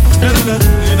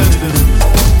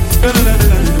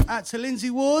 Out to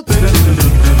Lindsay Ward.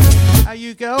 How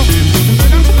you, girl?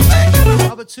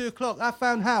 Up at 2 o'clock, I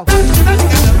found house.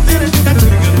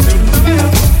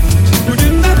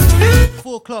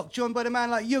 4 o'clock, joined by the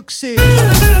man like Yuxi.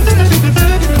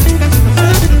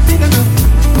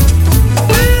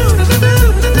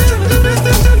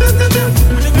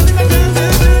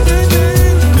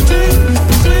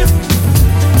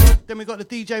 Then we got the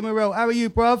DJ Morel. How are you,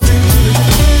 bruv?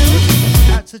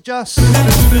 That's a just.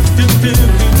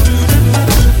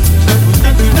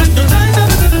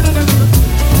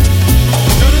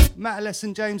 Matt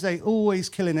Lesson, James A, always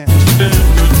killing it.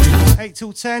 8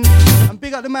 till 10. And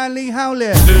big up the man Lee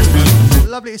Howlett.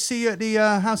 Lovely to see you at the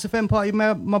House FM party,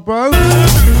 my bro.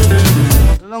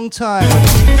 Long time.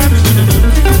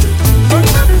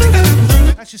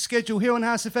 That's your schedule here on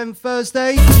House FM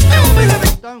Thursday.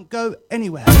 Don't go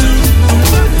anywhere.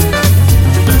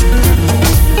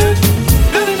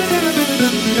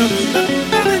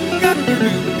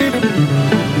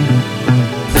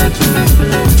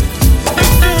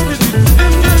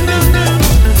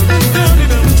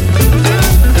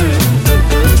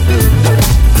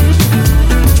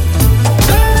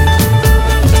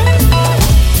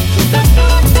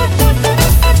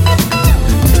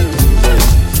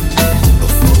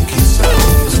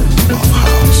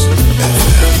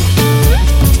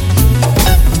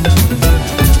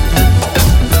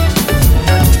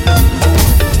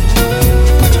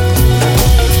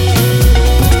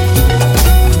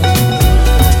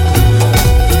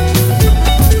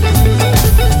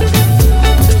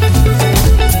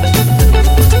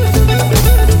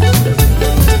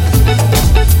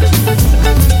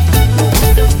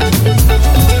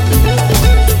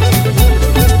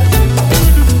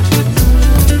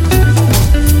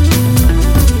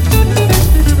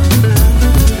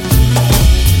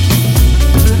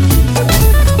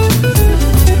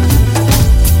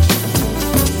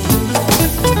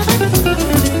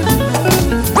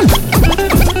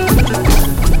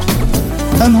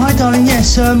 Hi darling,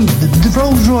 yes, the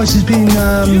Rolls Royce has been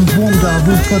warmed up.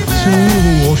 We've got some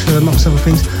mineral water amongst other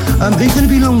things. Are you going to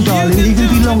be long, darling? Are you going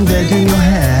to be long there doing your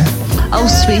hair? Oh,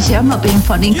 sweetie, I'm not being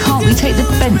funny. Can't we take the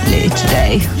Bentley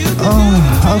today?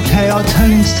 Oh, okay, I'll tell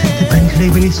him to take the Bentley.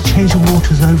 We need to change the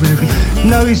waters over and everything.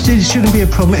 No, it shouldn't be a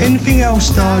problem. Anything else,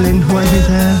 darling, while you're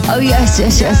there? Oh, yes.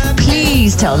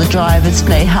 Please tell the driver to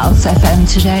play House FM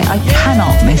today. I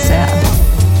cannot miss it.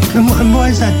 And why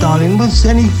is that, darling? Was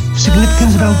any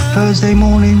significance about Thursday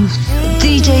mornings?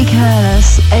 DJ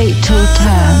Careless, 8 till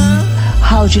 10.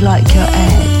 How'd you like your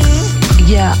eggs?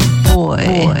 Yeah, boy.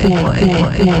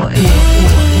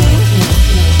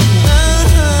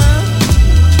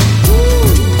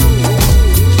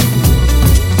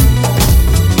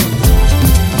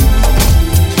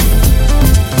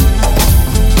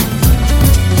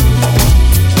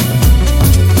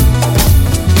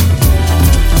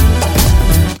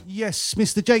 Yes,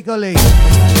 Mr. Jake Golly.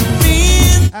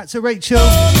 That's a Rachel.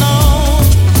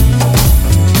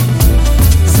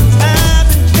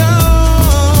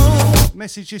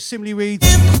 Message just simply reads,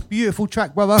 beautiful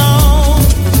track, brother.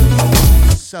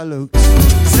 Salute.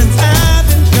 Since I've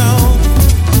been gone,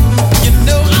 you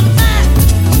know I'm back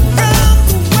from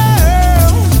the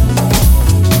world.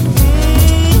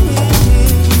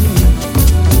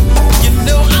 You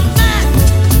know I'm back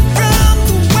from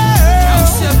the world.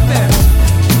 House FM,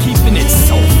 keeping it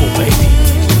soulful, baby.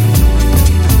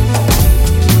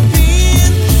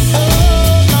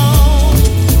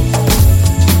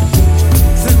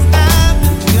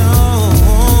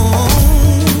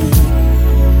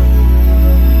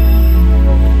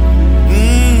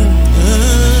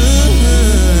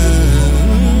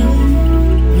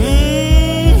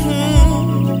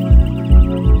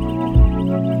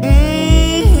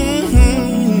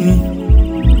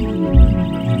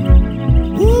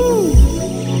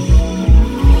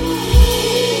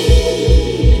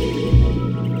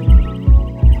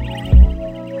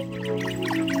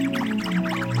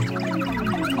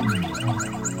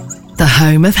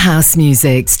 Home of house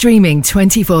music, streaming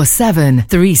 24/7,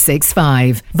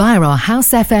 365 via our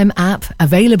House FM app,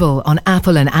 available on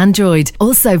Apple and Android,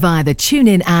 also via the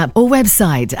TuneIn app or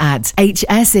website at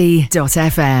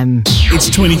hse.fm. It's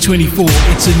 2024,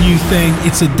 it's a new thing,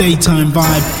 it's a daytime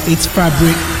vibe, it's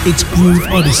Fabric, it's Groove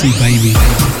Odyssey, baby.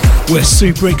 We're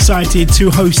super excited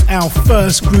to host our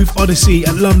first Groove Odyssey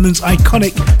at London's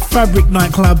iconic Fabric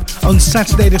nightclub on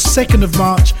Saturday the 2nd of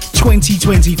March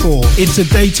 2024. It's a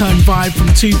daytime vibe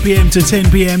from 2 p.m. to 10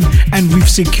 p.m. and we've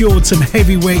secured some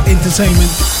heavyweight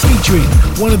entertainment featuring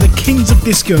one of the kings of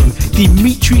disco,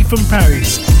 Dimitri from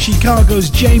Paris, Chicago's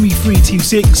Jamie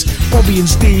 326, Bobby and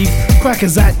Steve,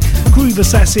 Quackazat, Groove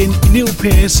Assassin, Neil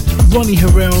Pierce, Ronnie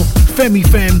Harrell, Femi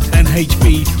Fem and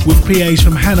HB, with PAs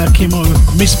from Hannah Kimo,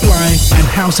 Miss Fly and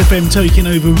House FM taking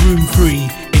over Room 3.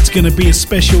 It's going to be a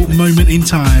special moment in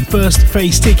time. First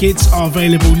phase tickets are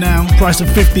available now. Price of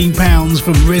 £15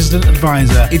 from Resident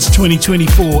Advisor. It's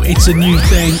 2024. It's a new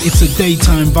thing. It's a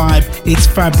daytime vibe. It's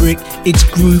Fabric. It's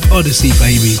Groove Odyssey,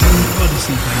 baby. Groove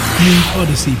Odyssey, baby. Groove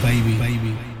Odyssey, baby.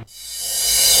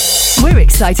 We're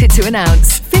excited to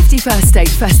announce 51st State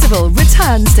Festival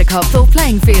returns to Copthall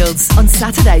Playing Fields on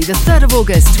Saturday the 3rd of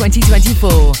August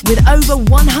 2024 with over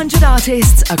 100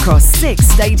 artists across 6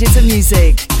 stages of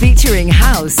music featuring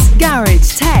house,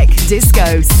 garage, tech,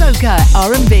 disco, soca,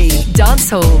 R&B,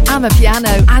 dancehall,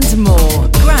 amapiano and more.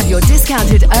 Grab your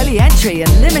discounted early entry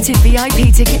and limited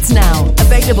VIP tickets now.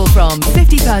 Available from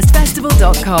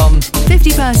 51stfestival.com.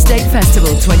 51st State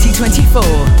Festival 2024,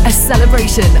 a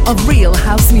celebration of real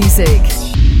house music.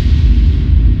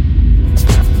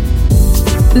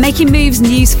 Making moves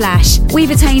newsflash. We've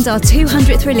attained our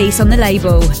 200th release on the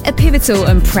label. A pivotal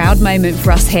and proud moment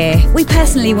for us here. We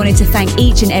personally wanted to thank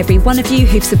each and every one of you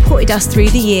who've supported us through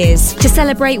the years. To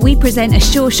celebrate, we present a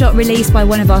Sure Shot release by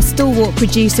one of our stalwart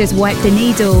producers, Wipe the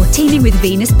Needle, teaming with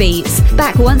Venus Beats.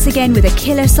 Back once again with a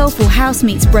killer soulful house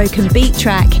meets broken beat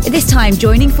track, this time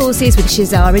joining forces with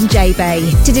Shazar and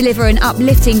J-Bay to deliver an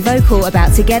uplifting vocal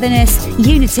about togetherness,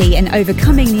 unity and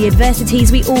overcoming the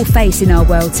adversities we all face in our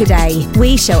world today.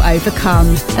 We shall overcome.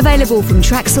 Available from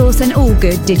Traxsource and all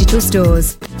good digital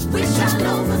stores.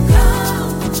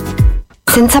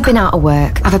 Since I've been out of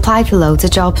work, I've applied for loads of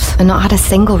jobs and not had a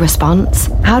single response.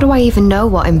 How do I even know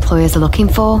what employers are looking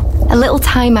for? A little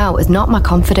time out has knocked my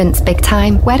confidence big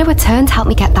time. Where do I turn to help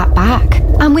me get that back?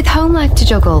 And with home life to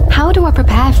juggle, how do I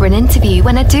prepare for an interview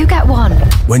when I do get one?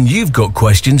 When you've got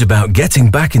questions about getting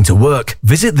back into work,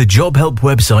 visit the Job Help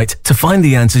website to find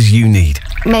the answers you need.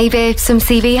 Maybe some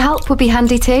CV help would be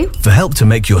handy too. For help to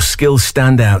make your skills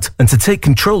stand out and to take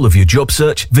control of your job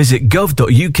search, visit gov.uk/job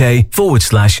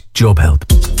help.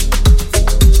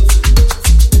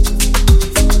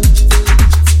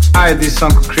 Hi, this is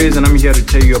Uncle Chris and I'm here to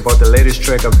tell you about the latest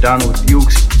track I've done with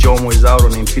Ukes. Jomo is out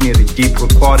on Infinity Deep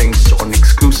Recordings on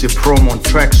exclusive promo on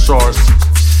Traxsource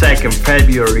 2nd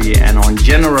February and on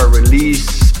general release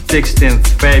 16th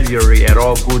February at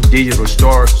all good digital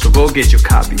stores. So go get your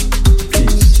copy.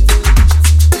 Peace.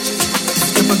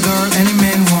 Skip a girl any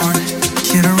man want.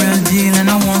 She the real deal and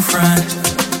I won't front.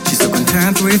 She's so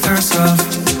content with herself.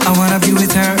 I wanna be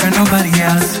with her and nobody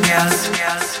else.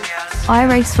 I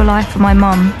race for life for my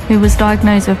mum, who was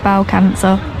diagnosed with bowel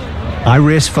cancer. I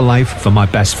race for life for my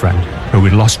best friend, who we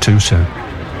lost too soon.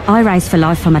 I race for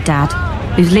life for my dad,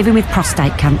 who's living with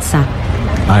prostate cancer.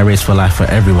 I race for life for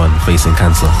everyone facing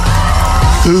cancer.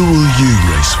 Who will you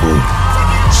race for?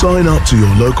 Sign up to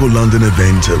your local London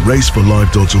event at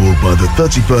raceforlife.org by the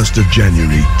 31st of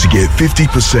January to get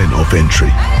 50% off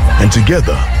entry. And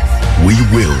together, we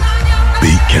will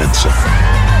beat cancer.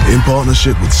 In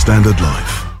partnership with Standard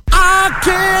Life. I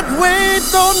can't wait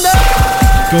no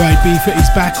Go Ibiza is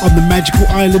back on the magical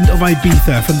island of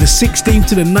Ibiza from the 16th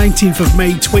to the 19th of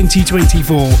May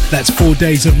 2024. That's 4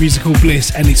 days of musical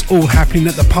bliss and it's all happening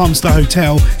at the Palmstar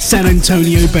Hotel, San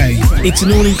Antonio Bay. It's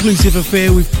an all-inclusive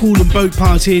affair with pool and boat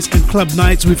parties and club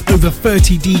nights with over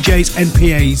 30 DJs and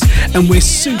PAs. And we're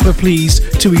super pleased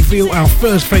to reveal our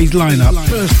first phase lineup.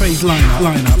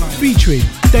 Featuring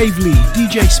Dave Lee,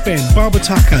 DJ Spen, Barbara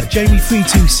Tucker, Jamie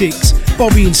 326,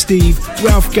 Bobby and Steve,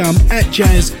 Ralph Gum,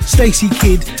 @Jazz, Stacey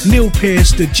Kidd, Neil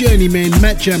Pearce, The Journeymen,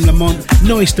 Matt Jam Lamont,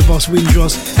 Noise the Boss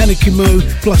Windross, Anna Kimo,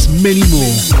 plus many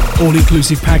more.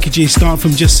 All-inclusive packages start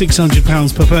from just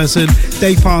 £600 per person.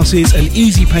 Day passes and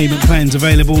easy payment plans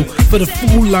available. For the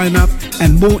full lineup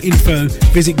and more info,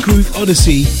 visit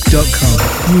GrooveOdyssey.com.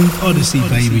 Groove Odyssey,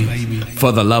 baby.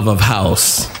 For the love of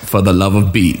house, for the love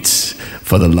of beats,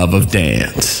 for the love of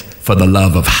dance, for the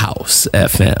love of House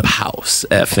FM, House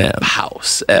FM,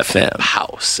 House FM,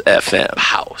 House FM,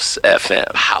 House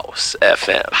FM, House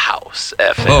FM, House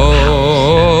FM.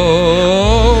 Oh,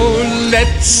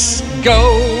 let's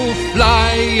go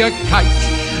fly a kite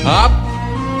up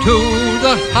to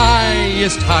the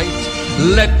highest height.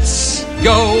 Let's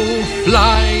go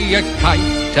fly a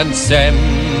kite and send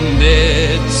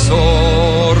it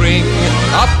soaring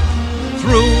up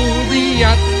through the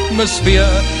atmosphere,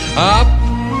 up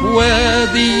where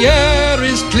the air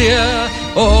is clear.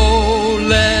 Oh,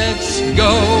 let's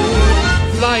go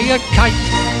fly a kite,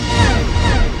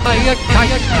 fly a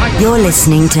kite. You're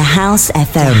listening to House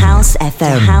FM. House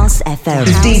FM. House FM.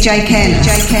 With DJ Ken.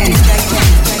 DJ Ken.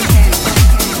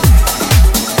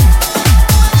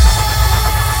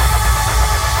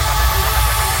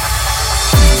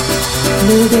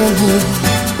 Look at me,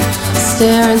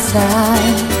 stare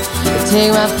inside,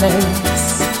 take my place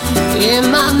in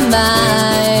my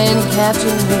mind,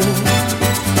 capture me,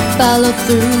 follow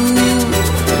through,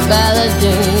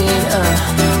 validate,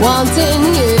 wanting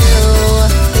you.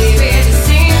 Baby, it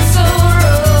seems so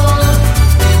wrong.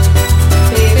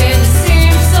 Baby, it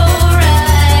seems so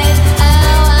right.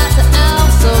 Hour after hour,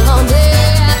 so long, day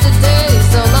after day,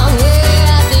 so long, year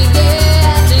after year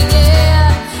after year,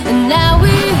 and now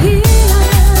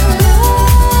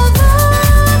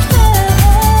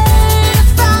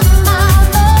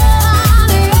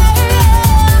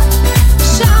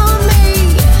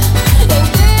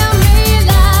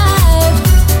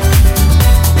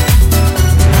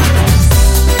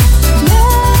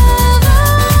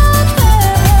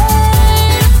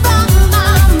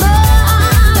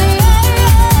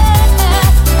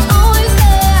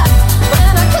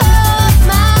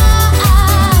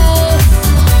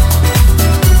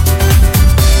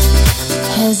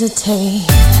take.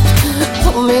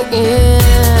 Pull me in,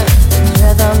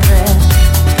 breath on breath,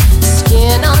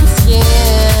 skin on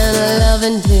skin,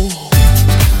 loving deep,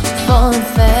 falling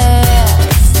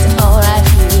fast, all right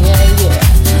here, yeah.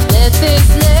 Let this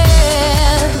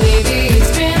live, baby,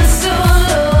 it's been so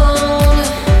long,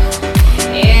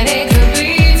 and it could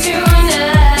be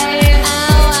tonight.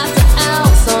 Hour after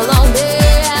hour, so long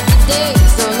day after day,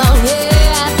 so long year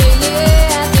after year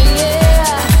after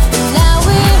year. And now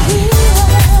we're here.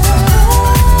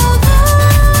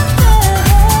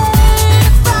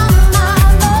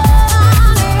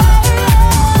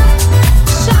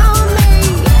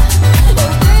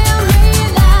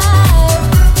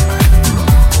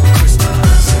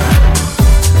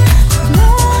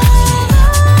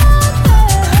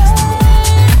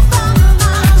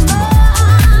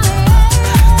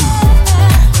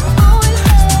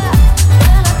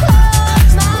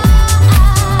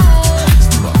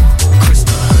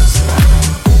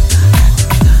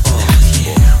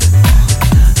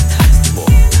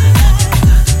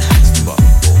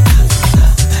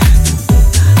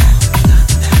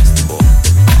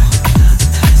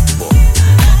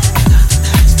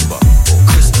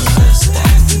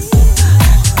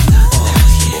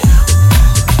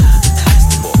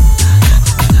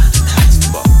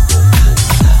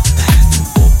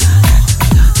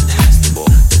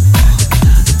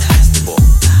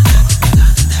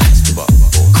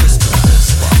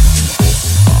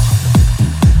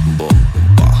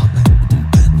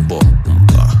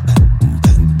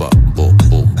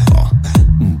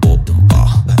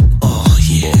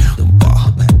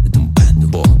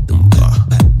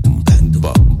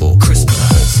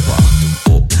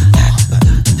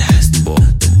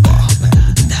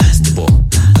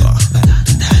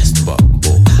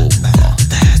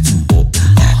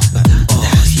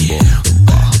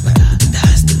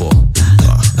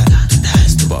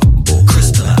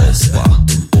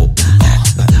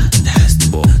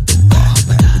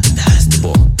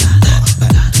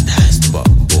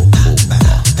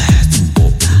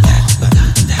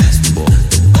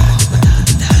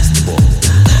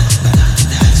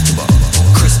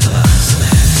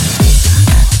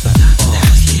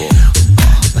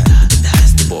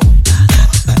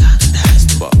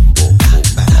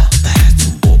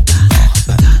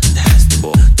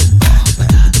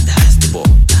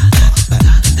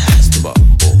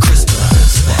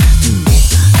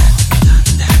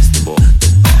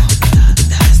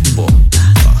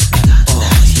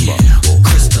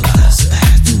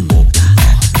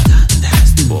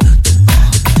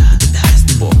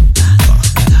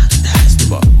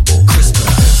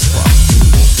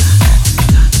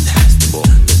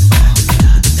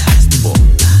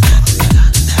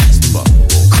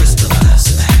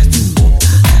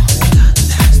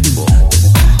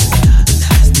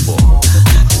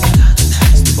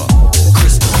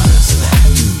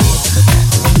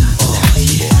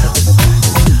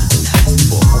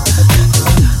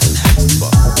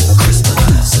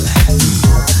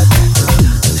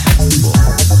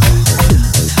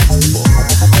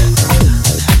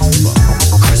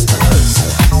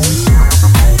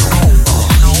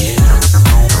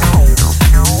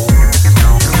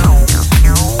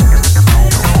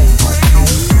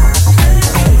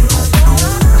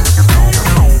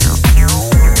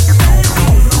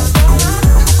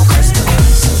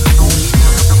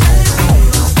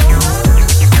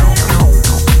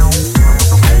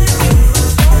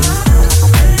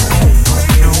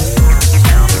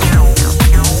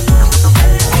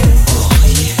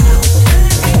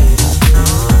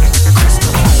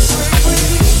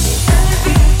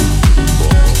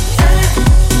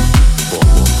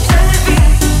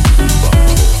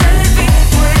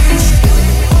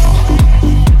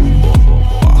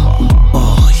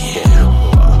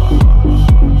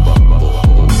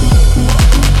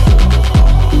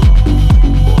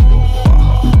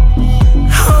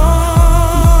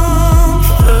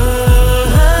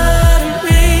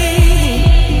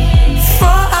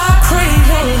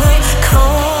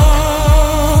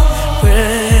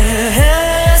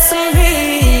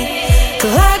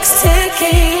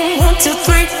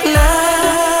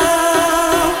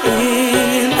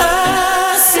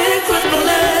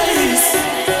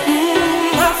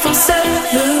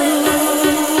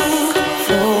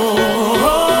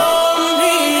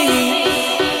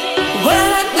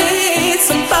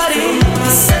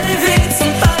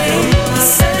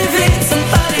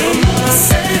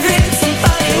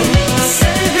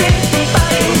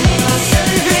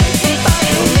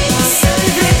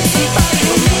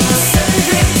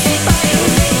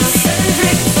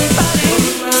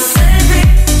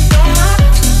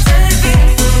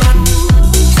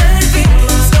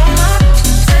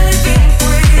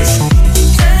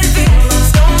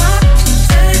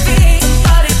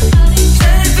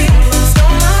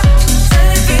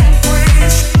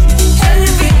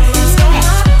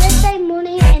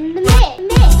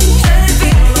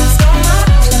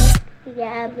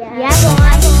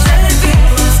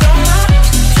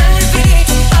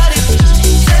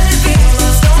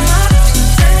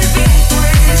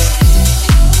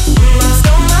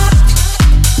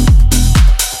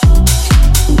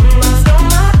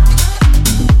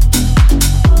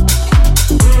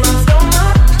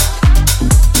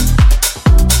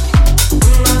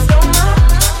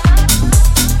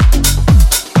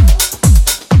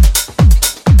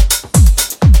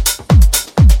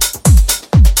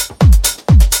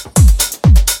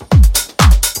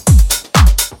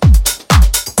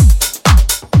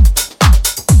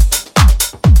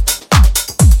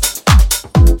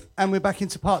 And we're back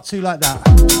into part 2 like that.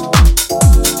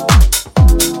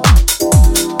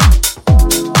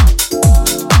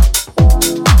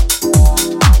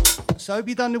 So I hope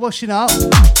you've done the washing up.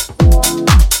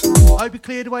 I hope you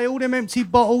cleared away all them empty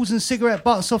bottles and cigarette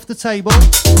butts off the table.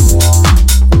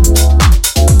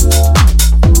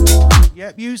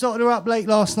 Yep, you lot were up late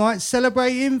last night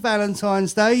celebrating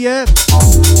Valentine's Day, yep.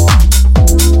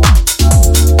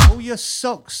 All your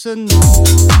socks and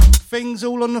things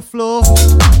all on the floor.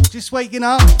 Just waking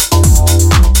up.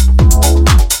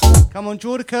 Come on,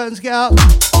 draw the curtains, get up.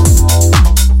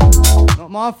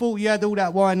 Not my fault you had all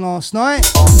that wine last night.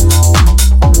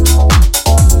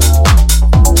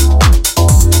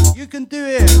 You can do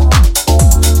it.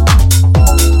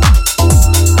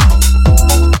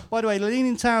 By the way, the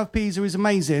Leaning Tower of Pisa is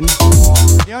amazing.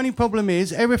 The only problem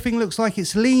is everything looks like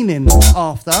it's leaning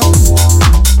after.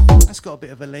 That's got a bit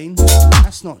of a lean.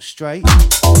 That's not straight.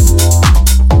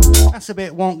 That's a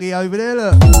bit wonky over there,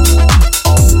 look.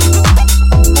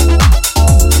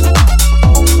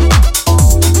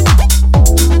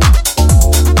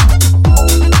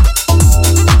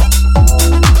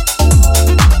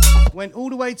 Went all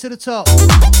the way to the top.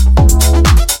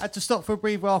 Had to stop for a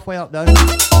breather halfway up though.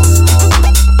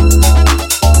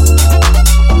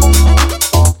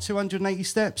 280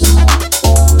 steps.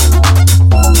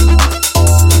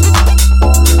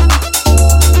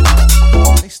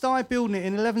 They started building it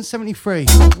in 1173.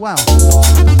 Wow.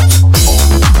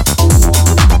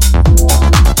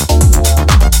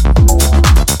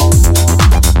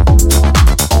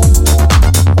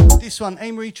 This one,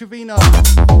 Amory Trevino.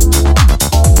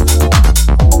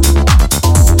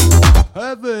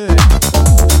 Herbert.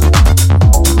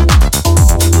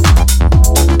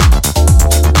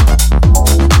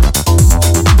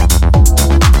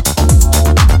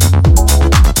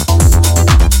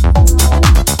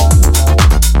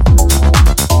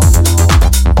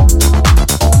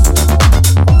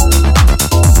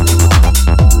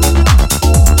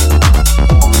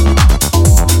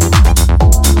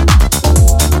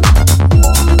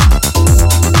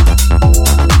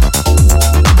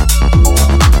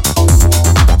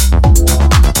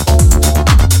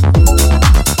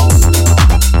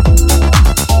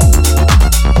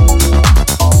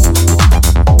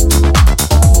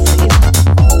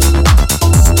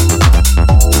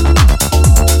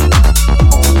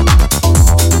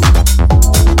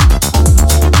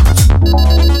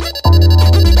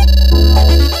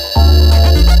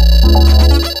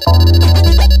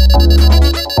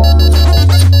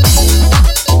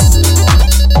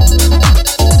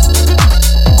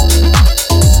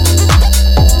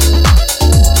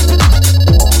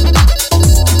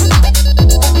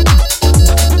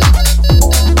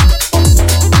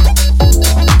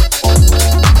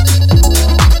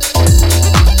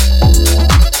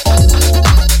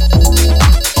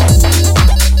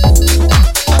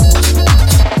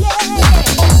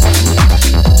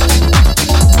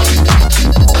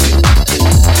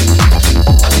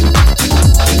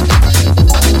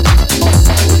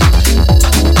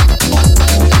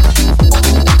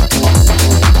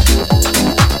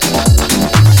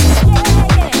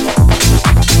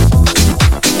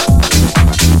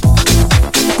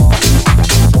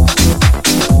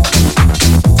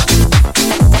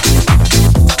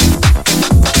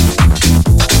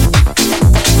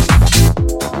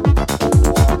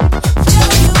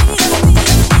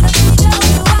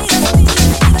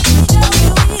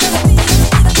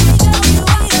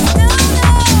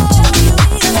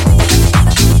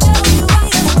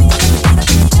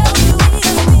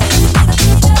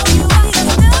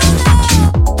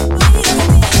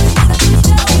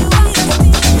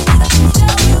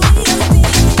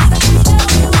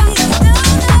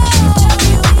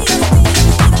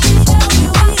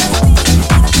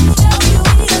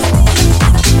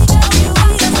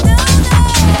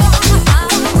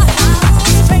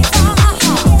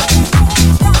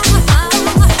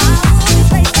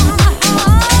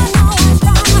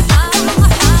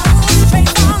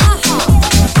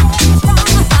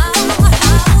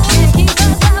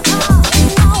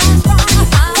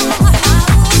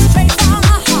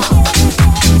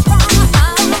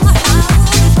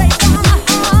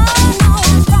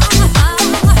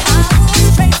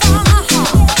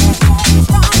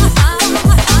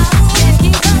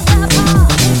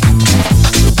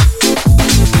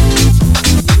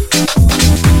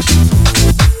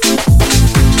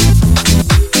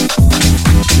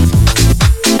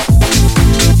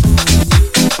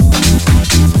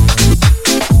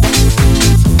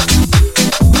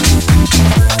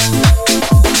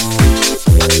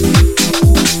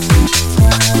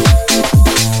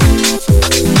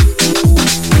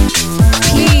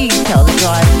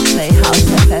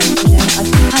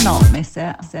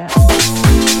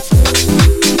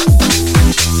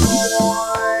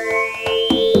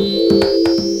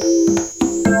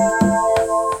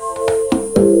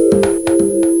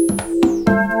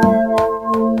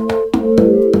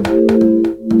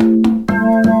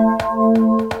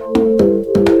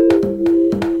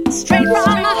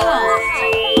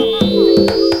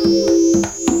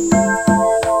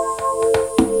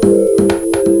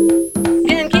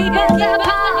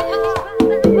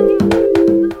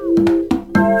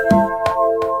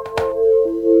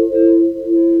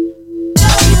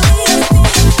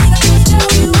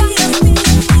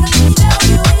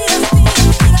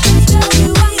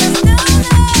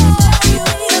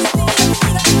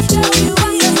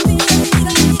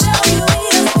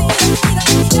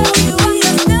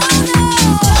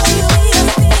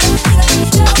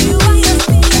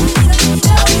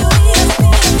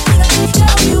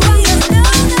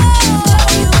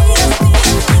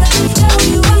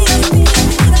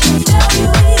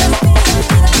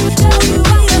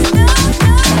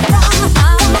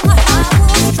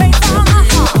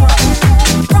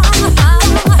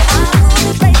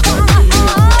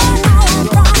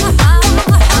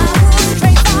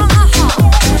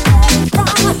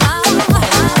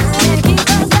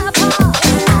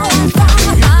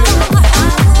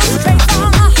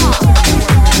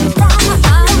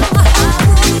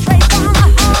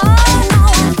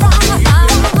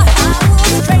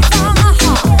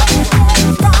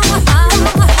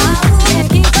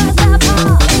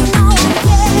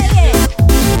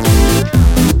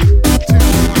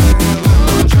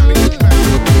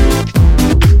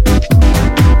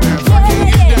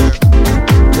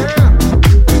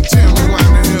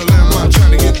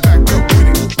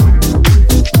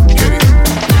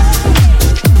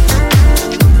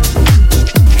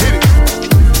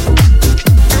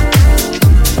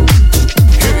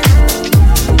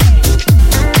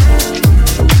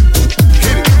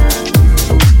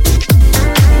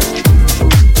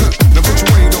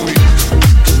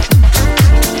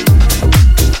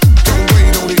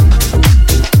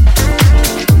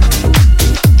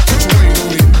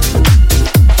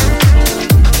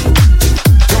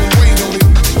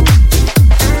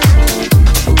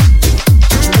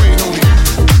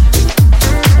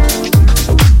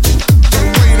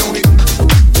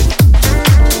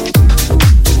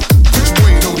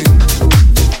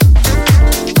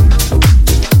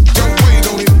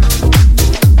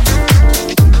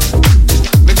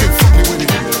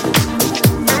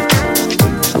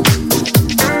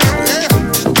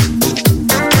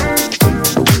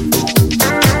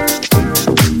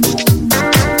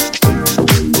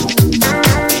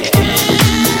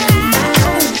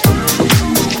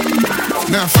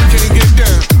 can't get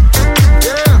down,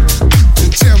 yeah, then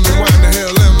tell me why in the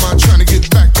hell am I trying to get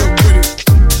back up with it?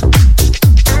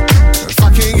 If I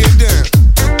can't get down,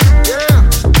 yeah,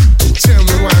 then tell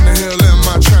me why in the hell am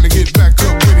I trying to get back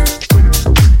up with it?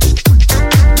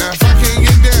 Now if I can't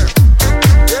get down,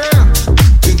 yeah,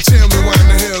 then tell me why in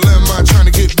the hell am I trying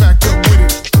to get back up with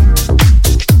it?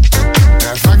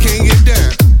 Now if I can't get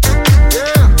down,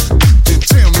 yeah, then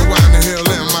tell me why in the hell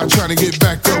am I trying to get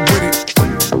back up with it?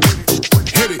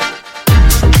 Hit it.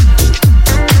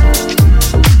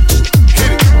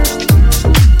 Hit it.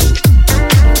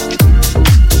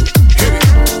 Hit it.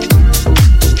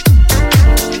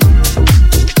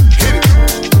 Hit it.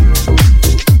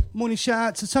 Morning shout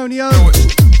out to Tonio.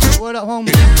 What up,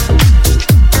 homie?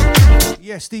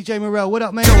 Yes, DJ Morel. What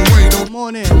up, mate? Good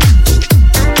morning.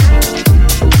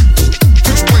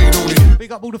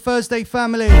 Big up all the Thursday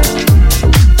family. Don't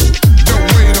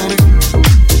wait on it.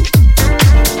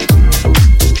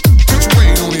 Put your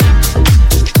weight on it.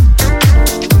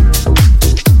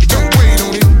 Don't wait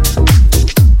on it.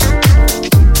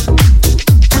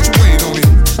 Put your weight on it.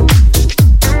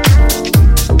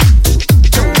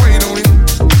 Don't wait on it.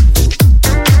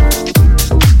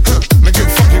 Huh, now get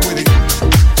funky with it.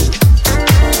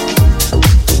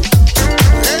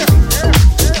 Yeah.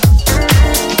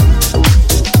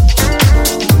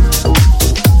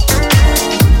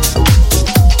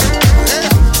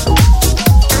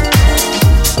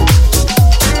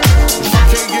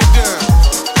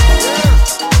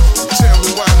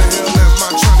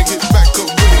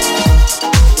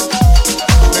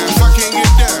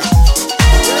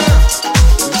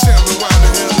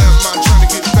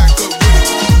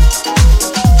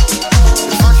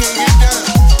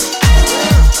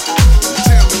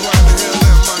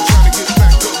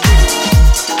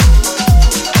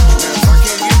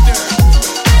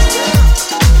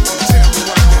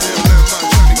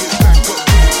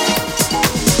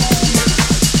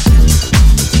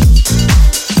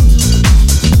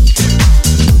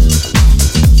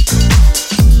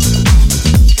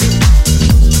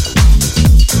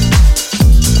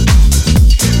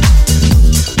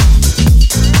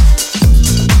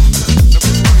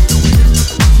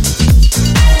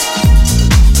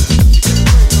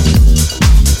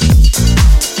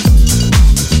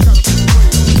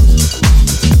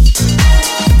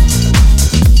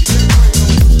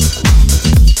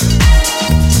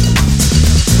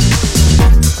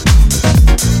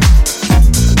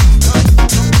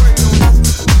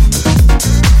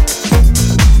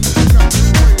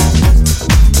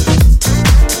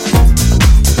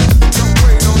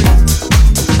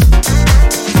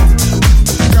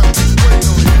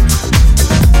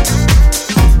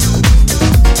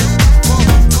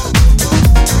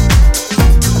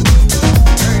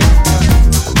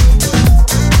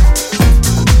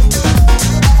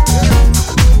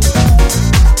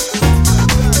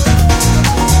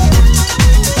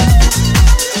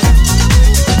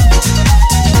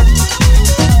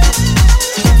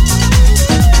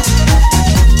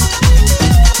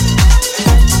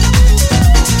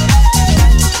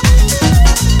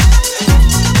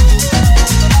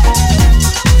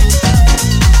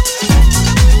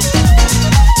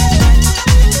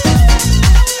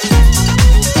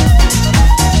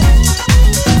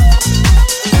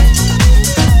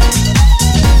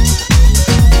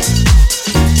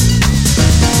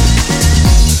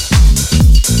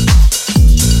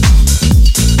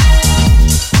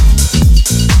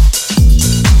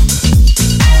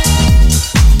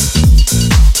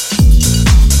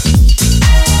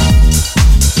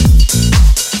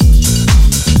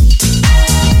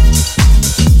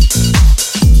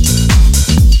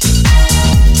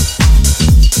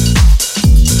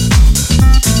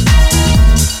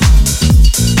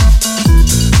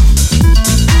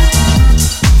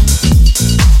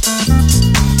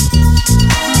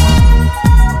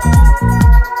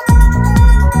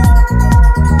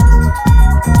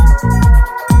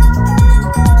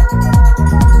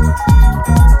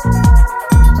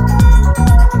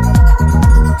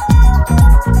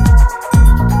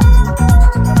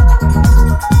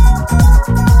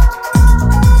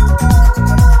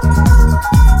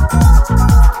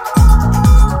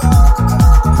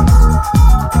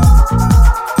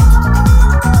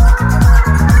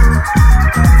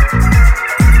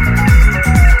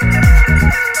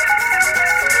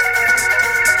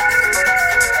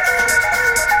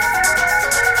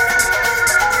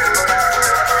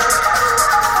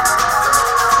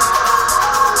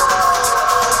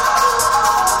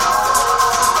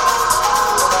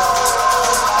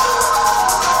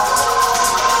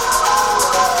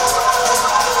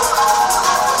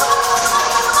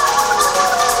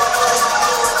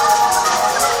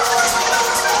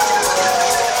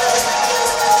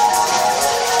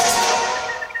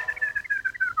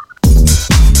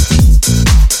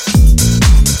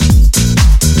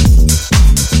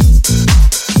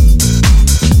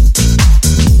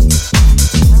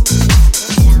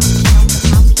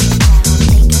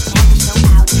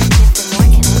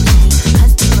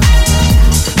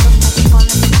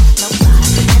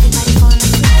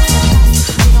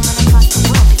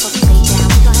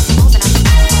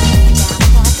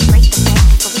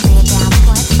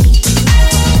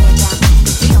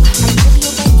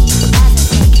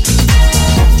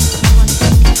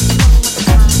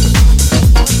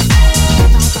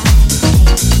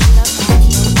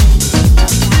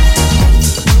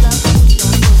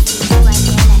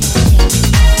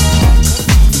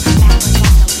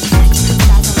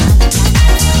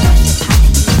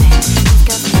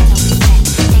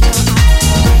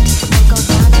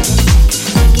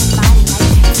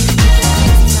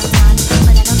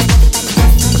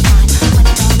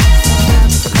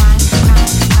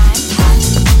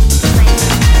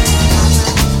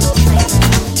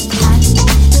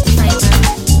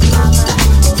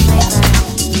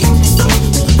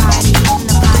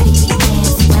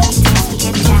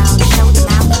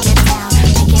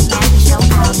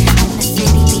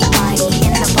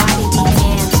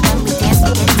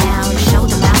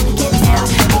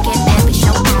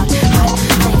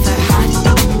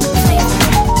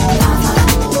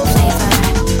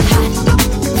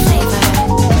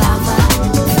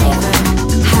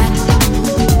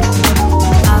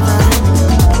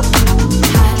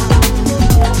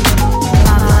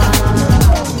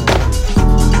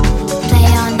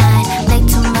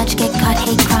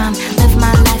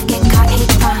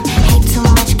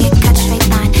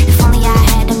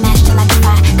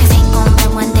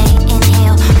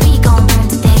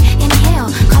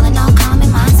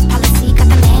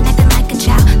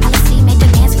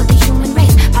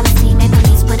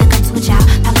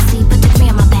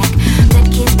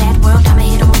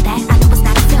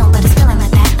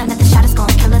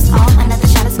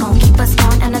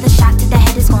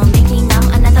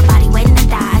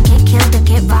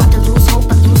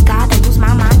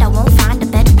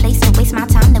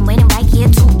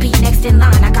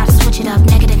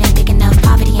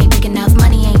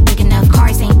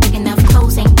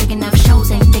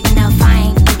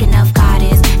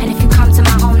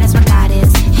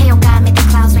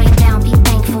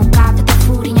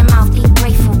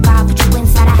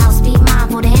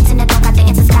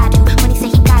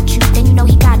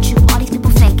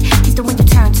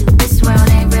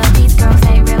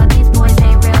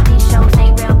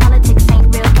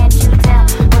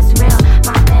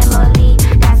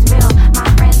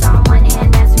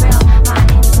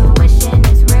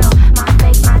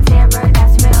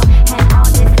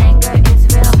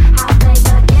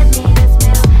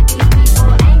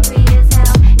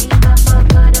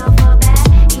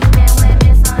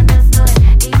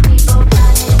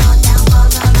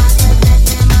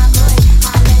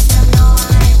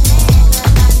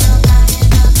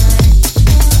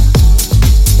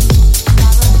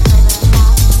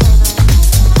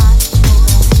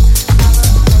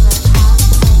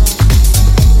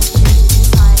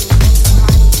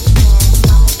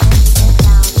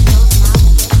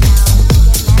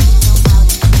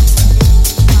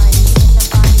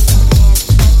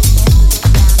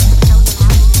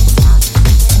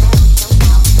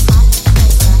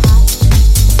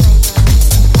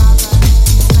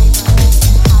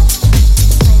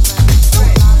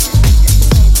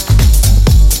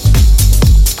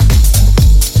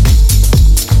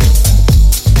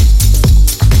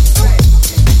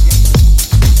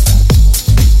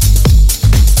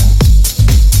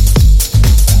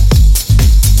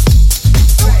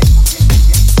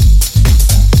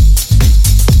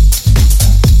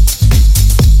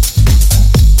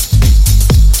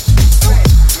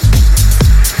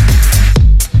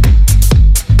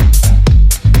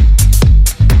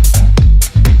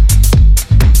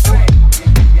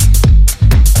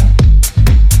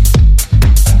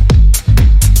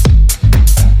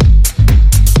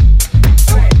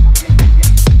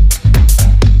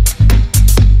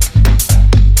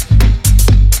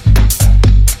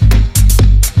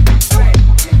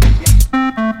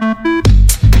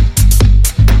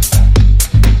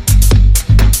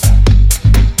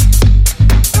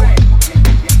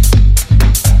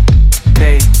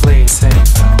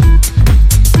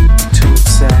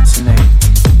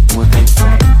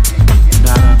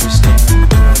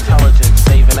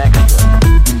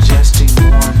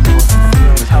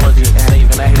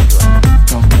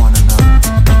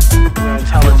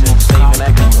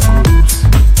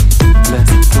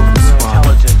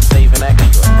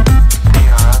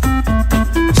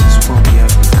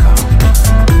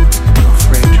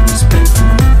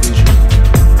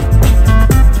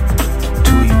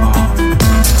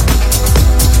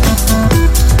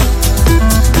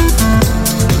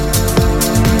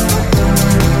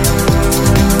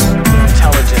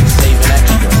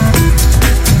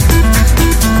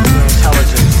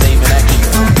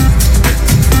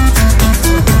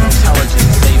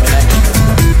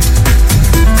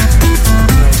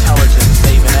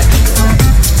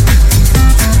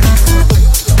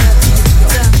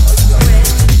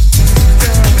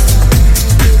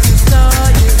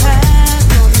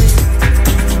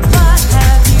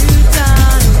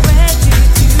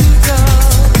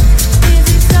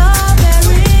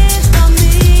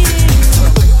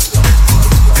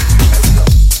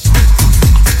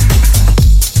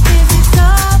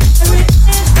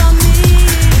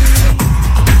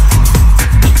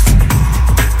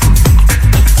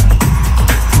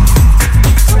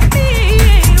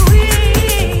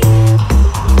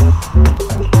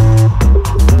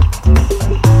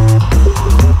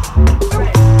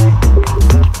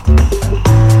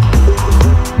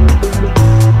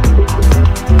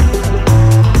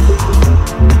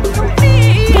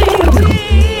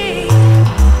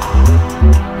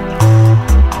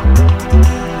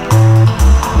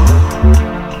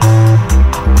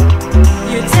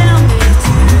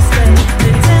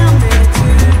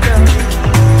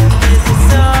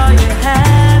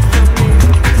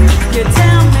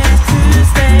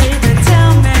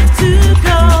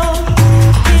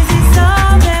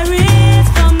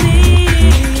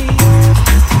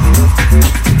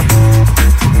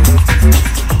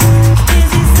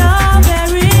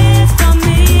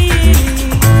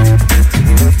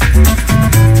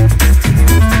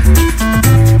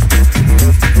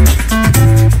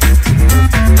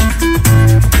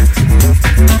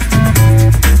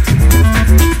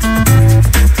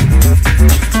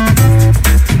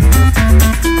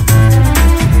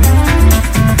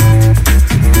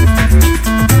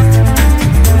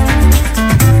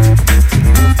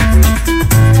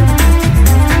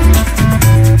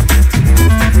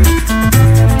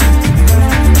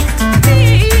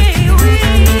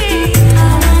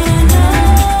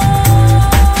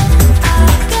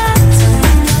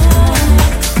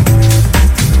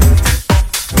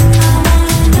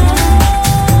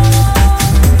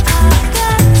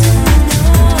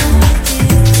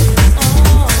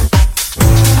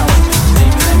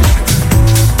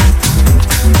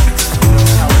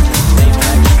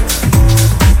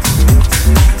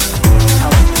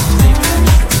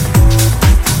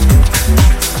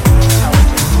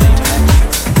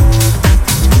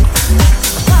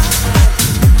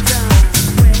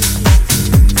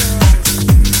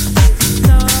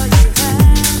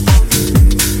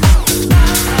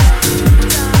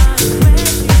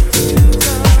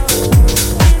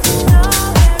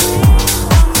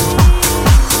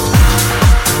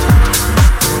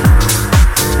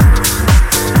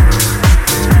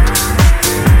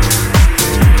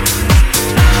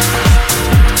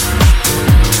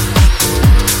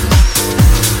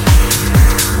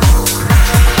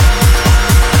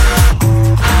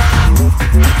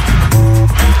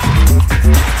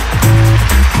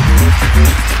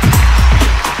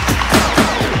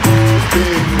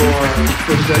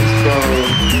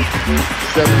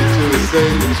 72 is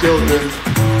Save the Children.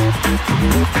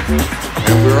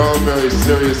 And we're all very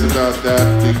serious about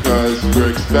that because we're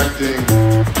expecting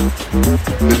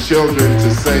the children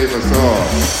to save us all.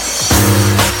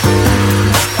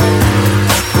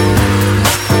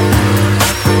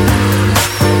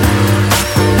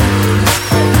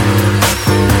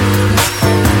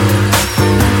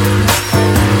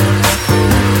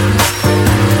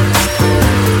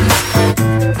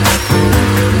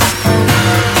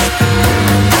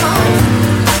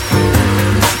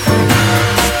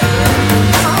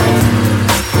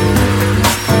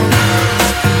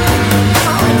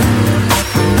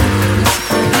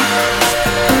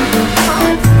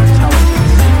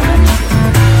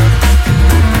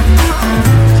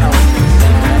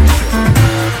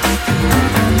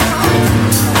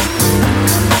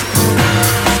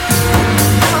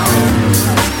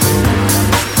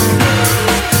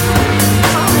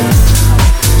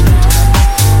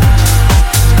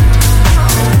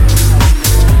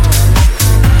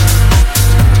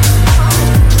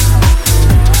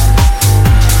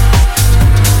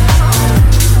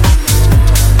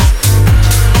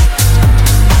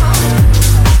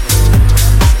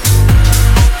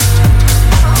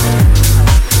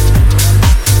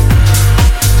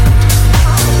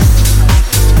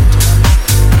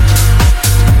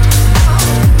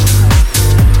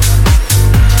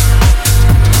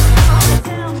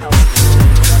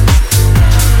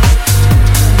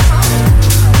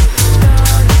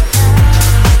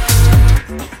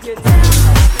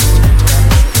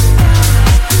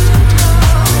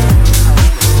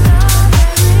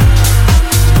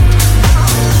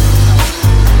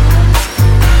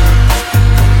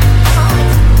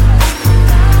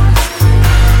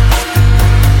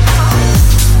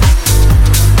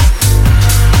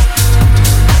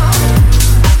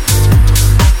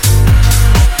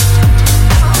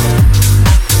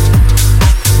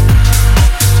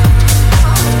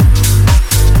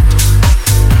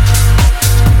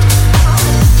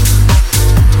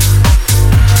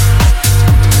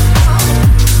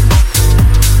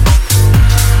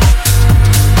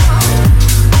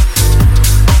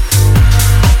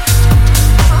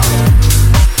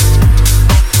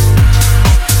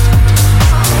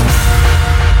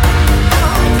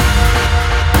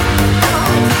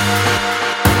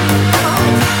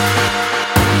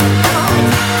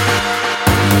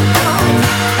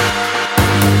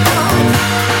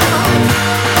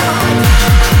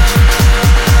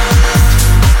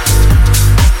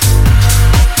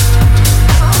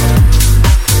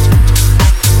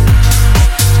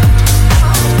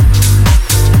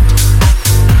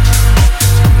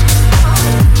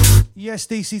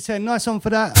 DC10, nice one for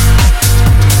that.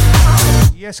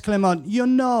 Yes, Clement, you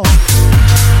know.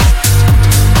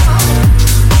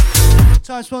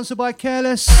 Time sponsored by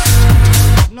Careless.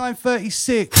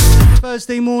 9:36,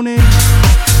 Thursday morning.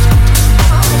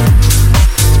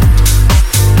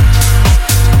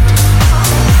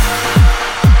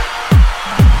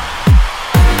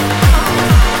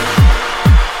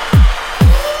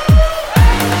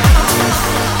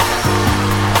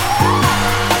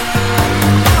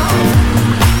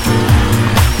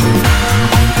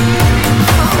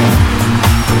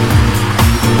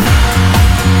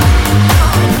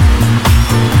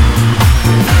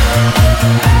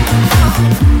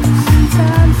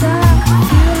 Sometimes I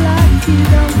feel like you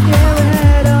don't care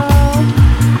at all.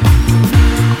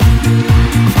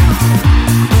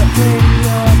 But when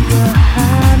you're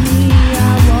behind me,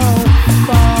 I won't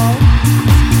fall.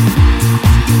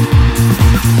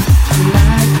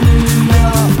 Like blue,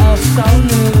 you're all so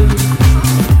new.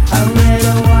 I red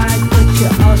or white, but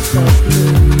you're all so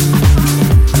blue.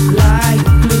 Like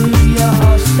blue, you're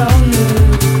all so new.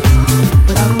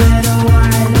 But I red or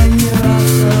white and you're all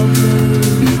so blue.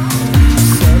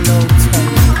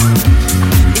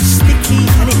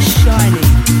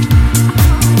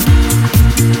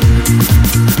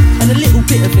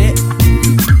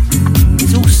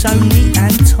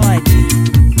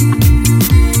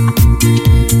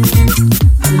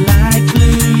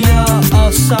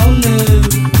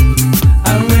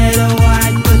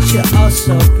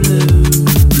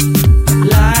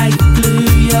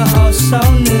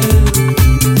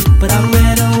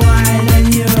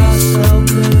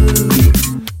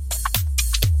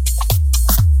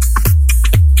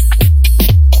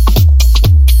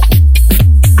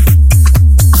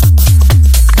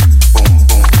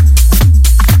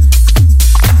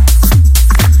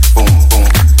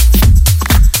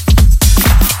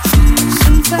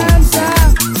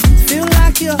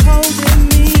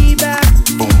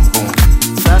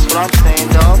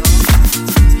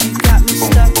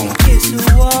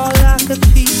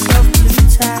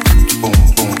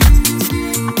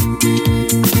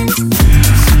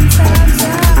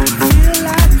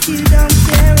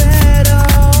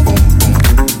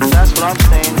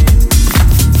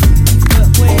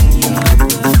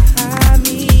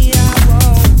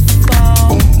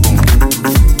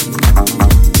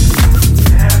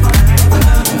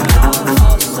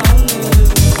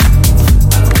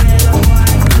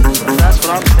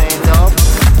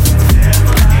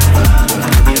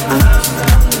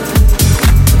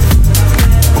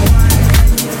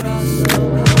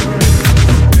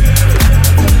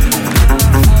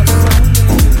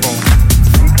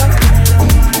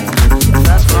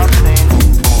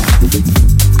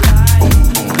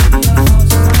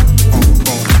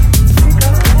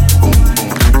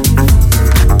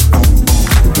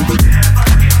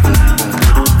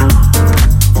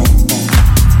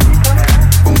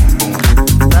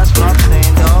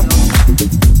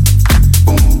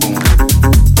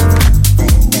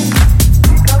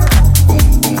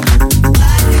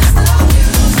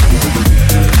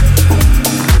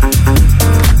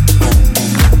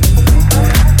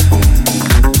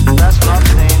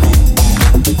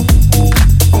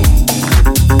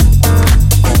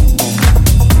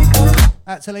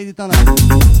 Lady Donna.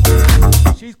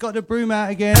 She's got the broom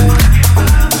out again.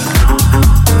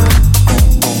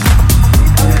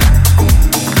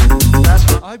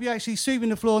 I hope you're actually sweeping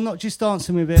the floor, not just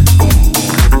dancing with it.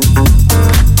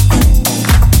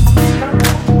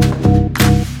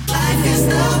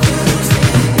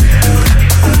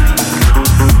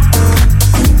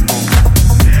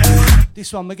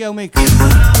 This one, Miguel Mix.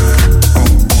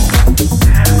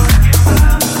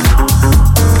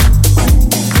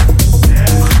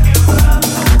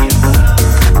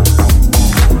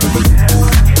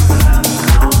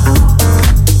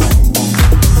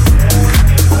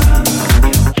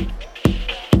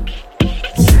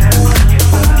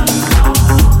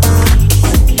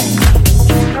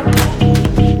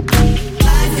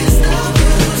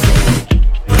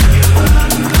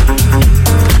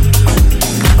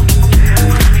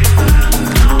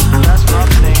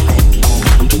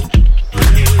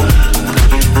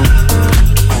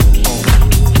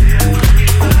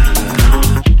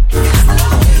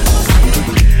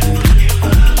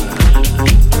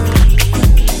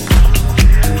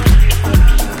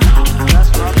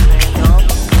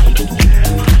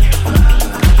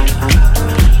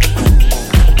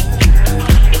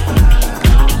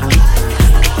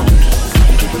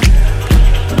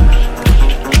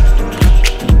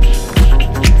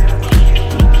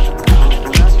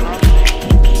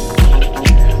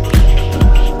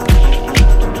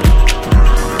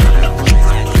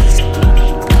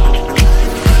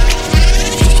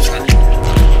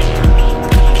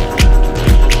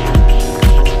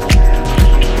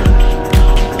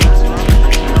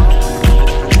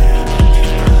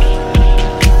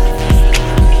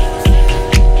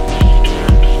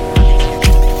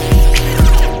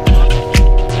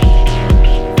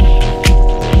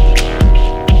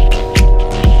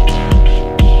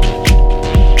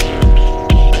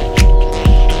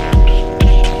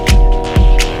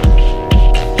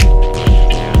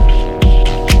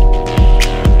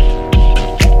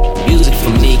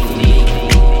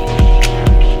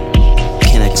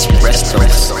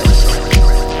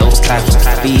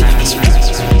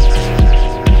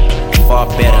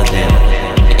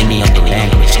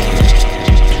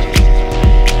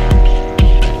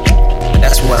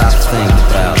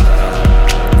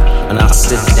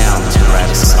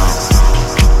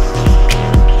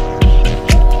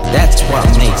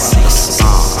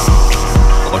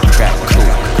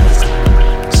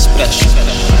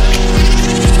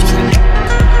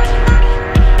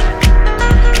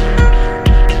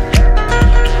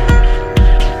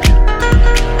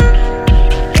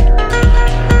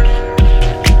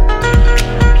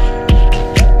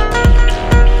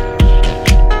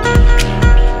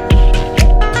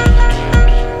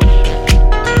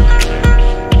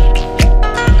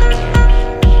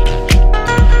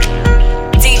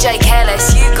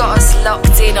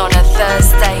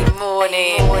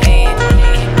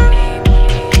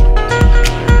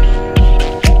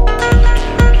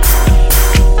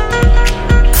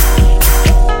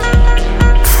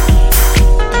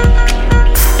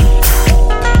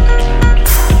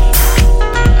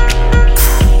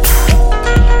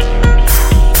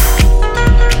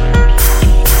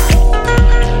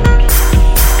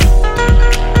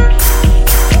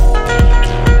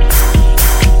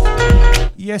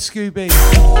 Scooby.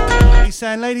 He's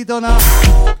saying, Lady Donna,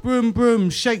 broom, broom,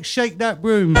 shake, shake that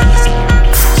broom.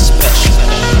 Special.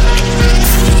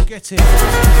 Get it.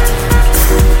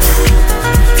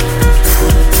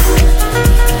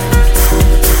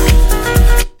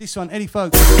 This one, Eddie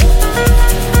Folks.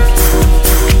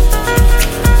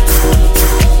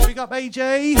 Big up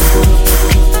AJ.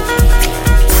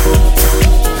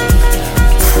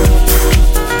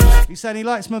 He's saying he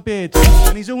likes my beard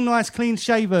and he's all nice, clean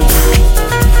shaven.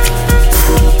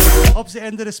 Opposite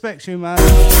end of the spectrum, man.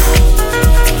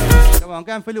 Come on, I'm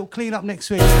going for a little clean up next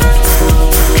week.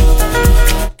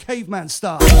 Caveman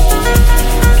style.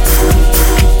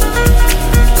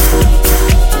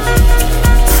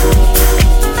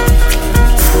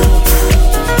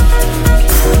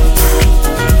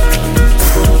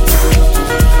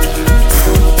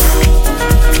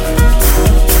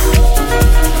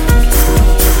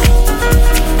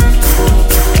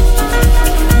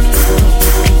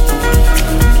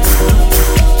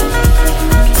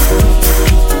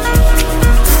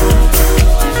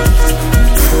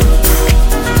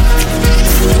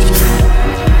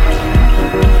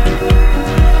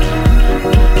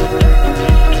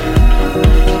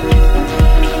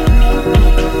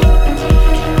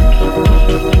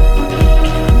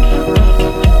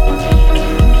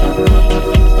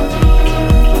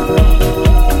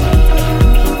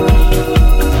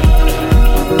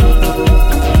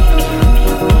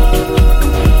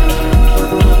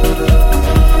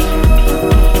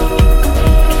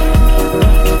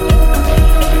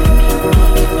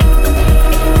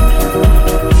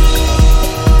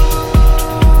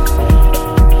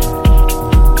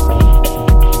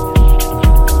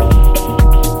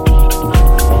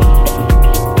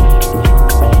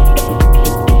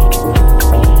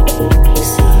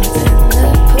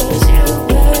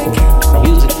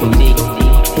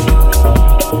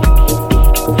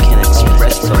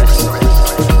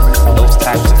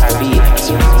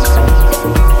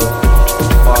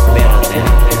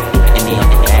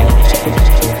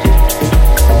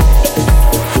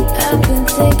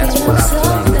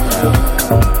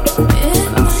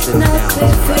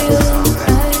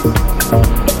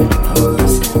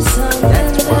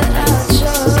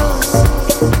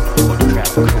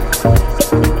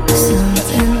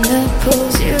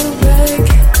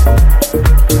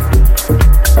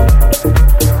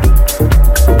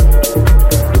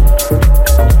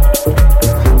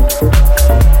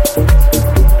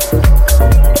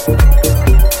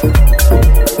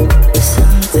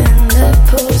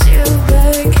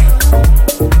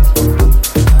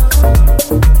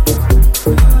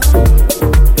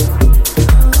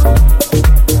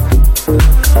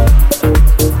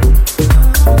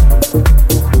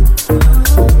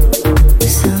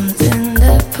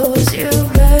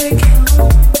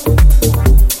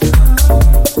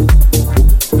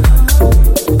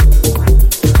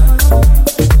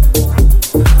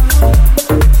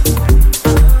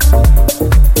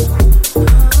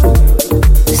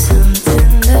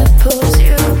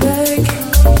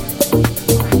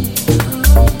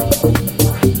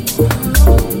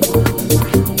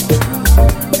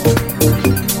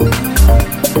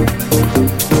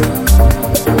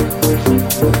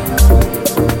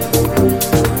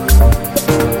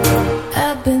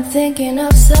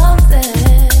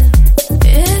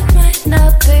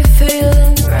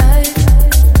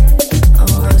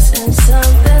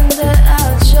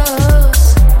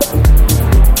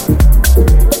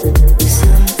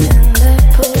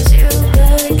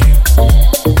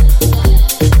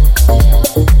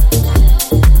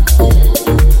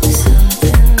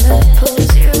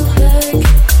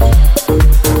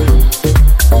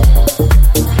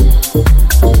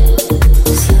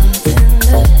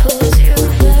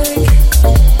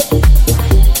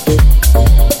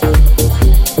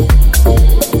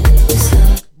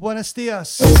 Buenos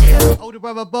dias. Older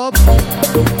brother Bob.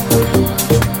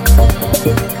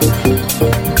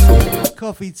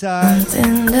 Coffee time.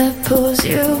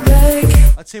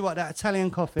 I'll tell you what, that Italian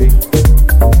coffee.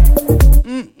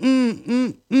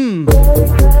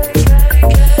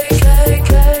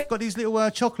 Got these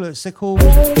little chocolates. They're called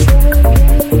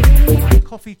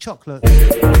coffee chocolates.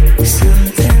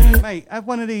 Mate, have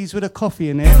one of these with a coffee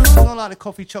in it. It's not like the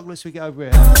coffee chocolates we get over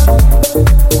here.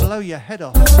 Blow your head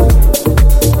off.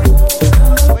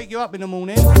 Wake you up in the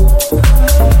morning.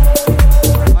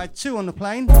 I had 2 on the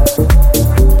plane.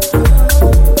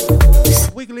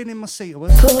 Wiggling in my seat, I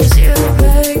was.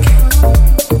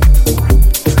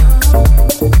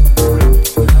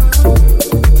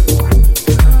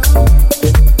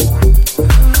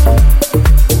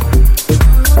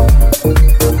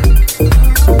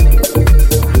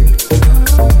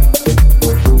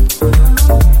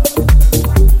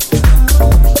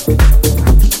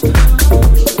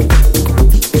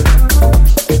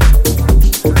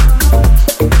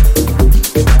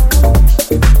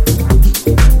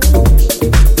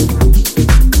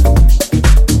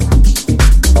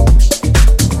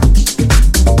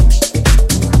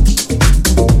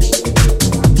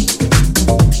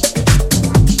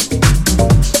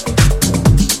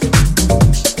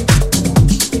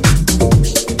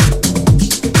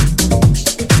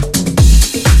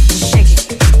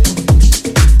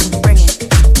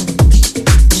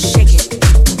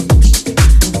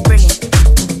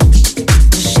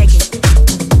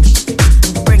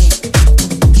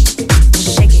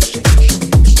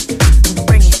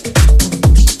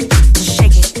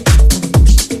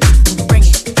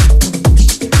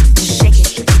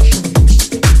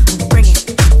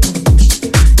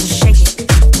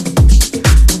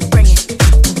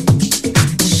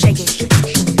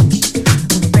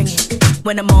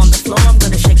 When I'm on the floor, I'm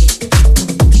gonna shake it.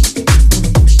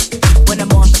 When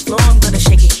I'm on the floor, I'm gonna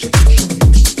shake it.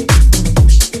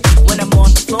 When I'm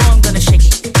on the floor, I'm gonna shake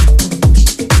it.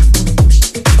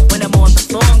 When I'm on the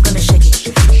floor, I'm gonna shake it.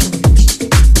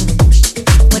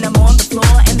 When I'm on the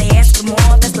floor and they ask for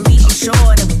more, best believe I'm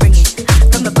sure to bring it.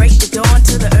 From the break of dawn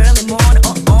to the early morn,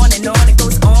 on and on, it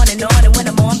goes on and on. And when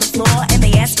I'm on the floor and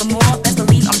they ask for more, best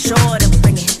believe I'm sure to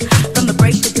bring it. From the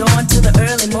break of dawn to the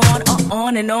early morn,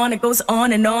 on and on, it goes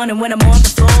on and on. And when I'm on the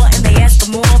floor and they ask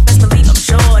for more, best believe I'm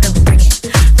sure to bring it.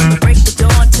 From the break of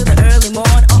dawn to the early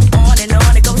morn, on and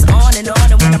on, it goes on and on.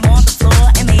 And when I'm on the floor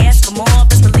and they ask for more,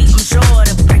 best believe I'm sure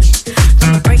to bring it.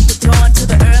 From the break of dawn to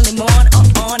the early morn,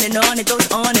 on and on, it goes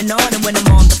on and on. And when I'm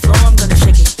on the floor, I'm gonna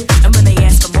shake it. And when they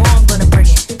ask for more, I'm gonna bring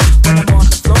it. When I'm on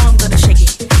the floor, I'm gonna shake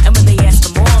it. And when they ask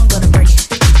for more, I'm gonna bring it.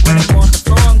 When I'm on the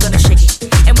floor, I'm gonna shake it.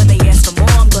 And when they ask for more,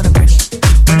 I'm gonna bring it.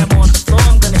 When I'm on the floor,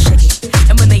 I'm gonna shake it.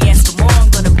 And when they ask for more, I'm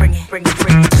gonna bring it. Bring it,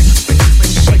 bring it, bring it, bring it, bring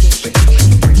it, shake it, bring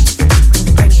it, bring it,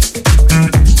 bring it,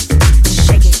 bring it,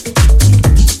 shake it, bring it, shake it,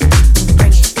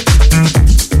 bring it, shake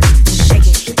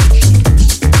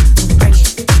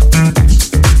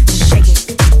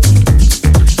it,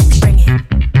 bring it.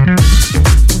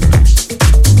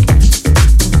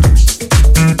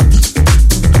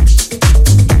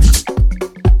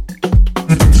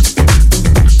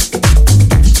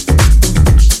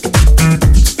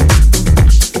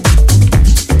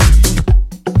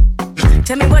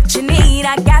 Tell me what you need,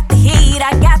 I got the heat,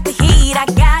 I got the heat, I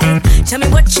got it. Tell me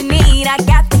what you need, I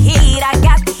got the heat, I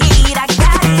got the heat, I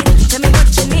got it. Tell me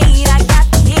what you need, I got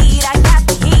the heat, I got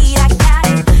the heat, I got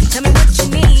it. Tell me what you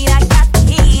need, I got the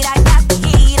heat, I got the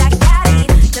heat, I got it.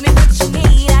 Tell me what you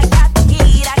need, I got the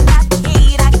heat, I got the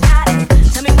heat, I got it.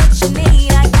 Tell me what you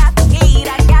need, I got the heat,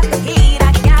 I got the heat,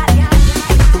 I got it.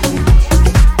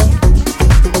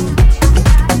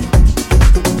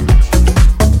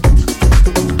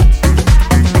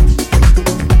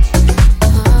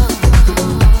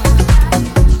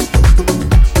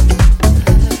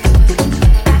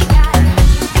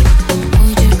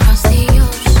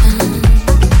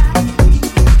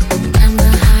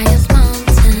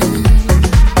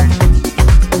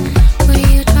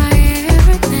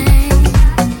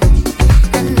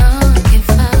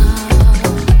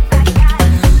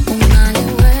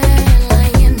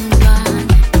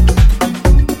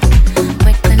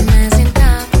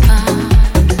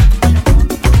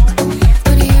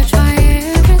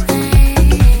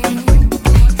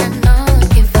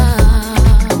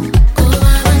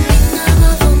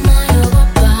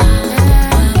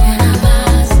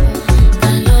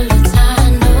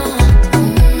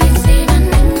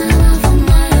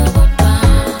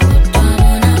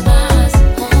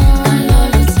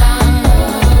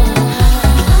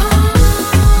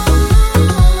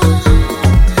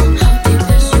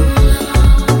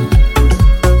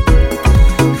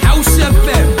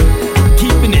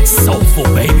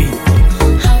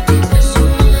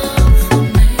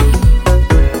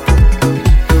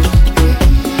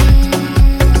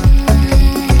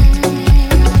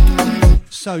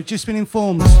 just been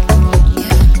informed.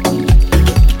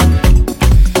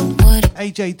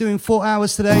 AJ doing 4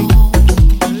 hours today.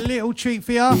 A little treat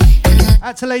for ya.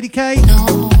 Out to Lady K.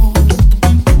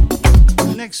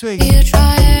 Next week. You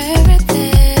try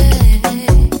everything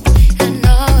and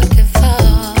not give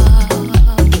up.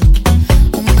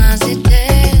 O más de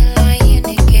tela y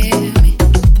ni que me.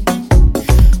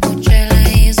 O chela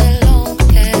is a long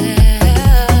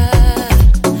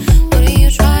but you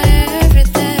try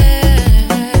everything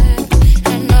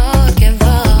and not give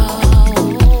up.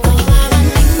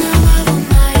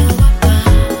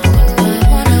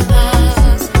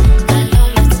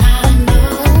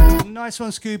 Nice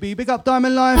one, Scooby. Big up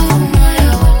Diamond Life.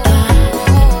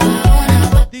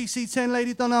 DC10,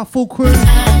 Lady Donna, full crew.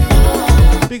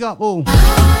 Big up all.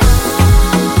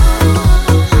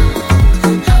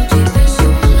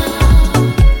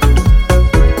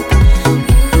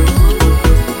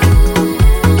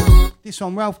 This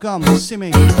one, Ralph Gum,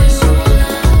 Simmy.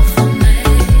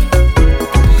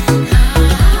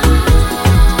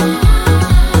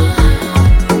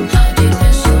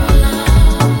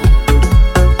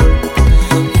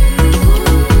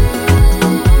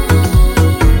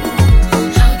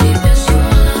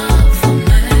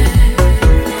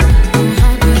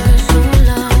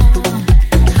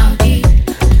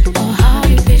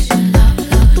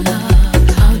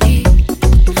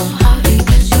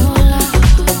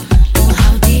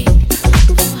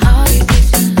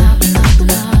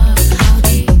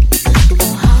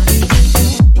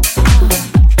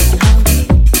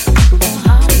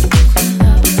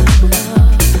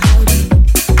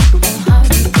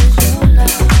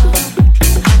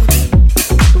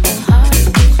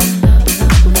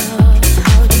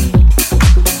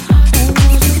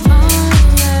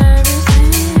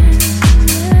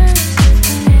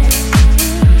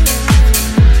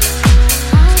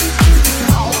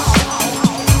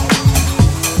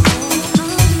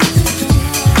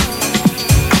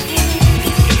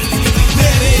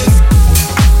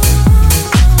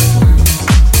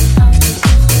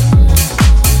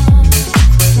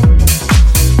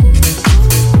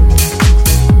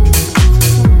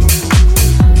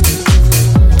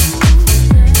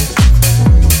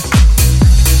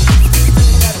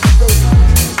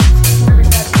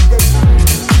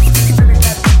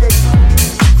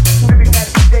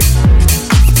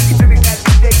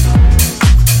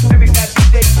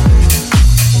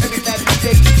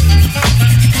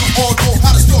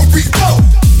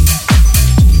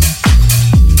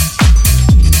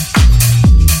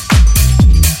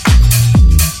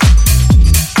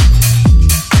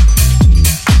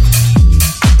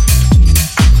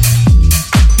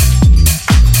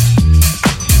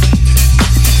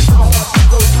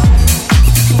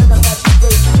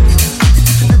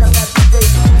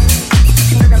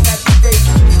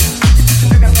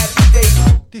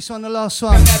 On the last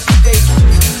one.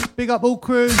 Big up all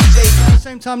crew.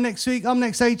 Same time next week. I'm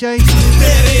next, AJ.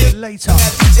 Later.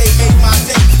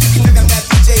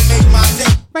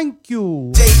 Thank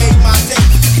you.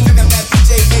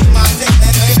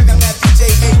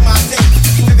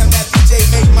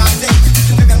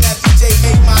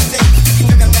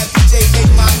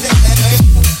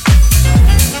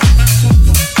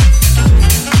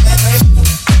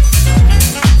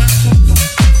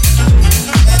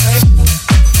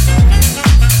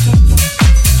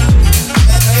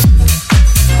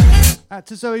 Out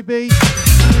to Zoe B.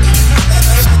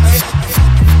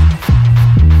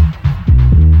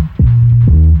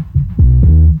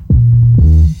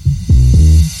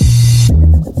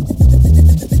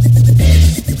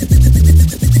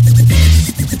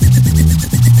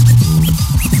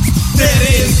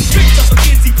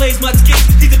 Plays much game.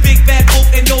 See the big bad wolf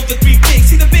and know the three things.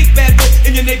 See the big bad wolf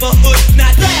in your neighborhood,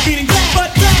 not leading good, but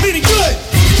leading good.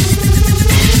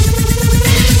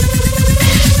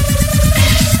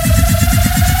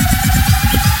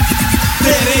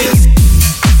 There it is.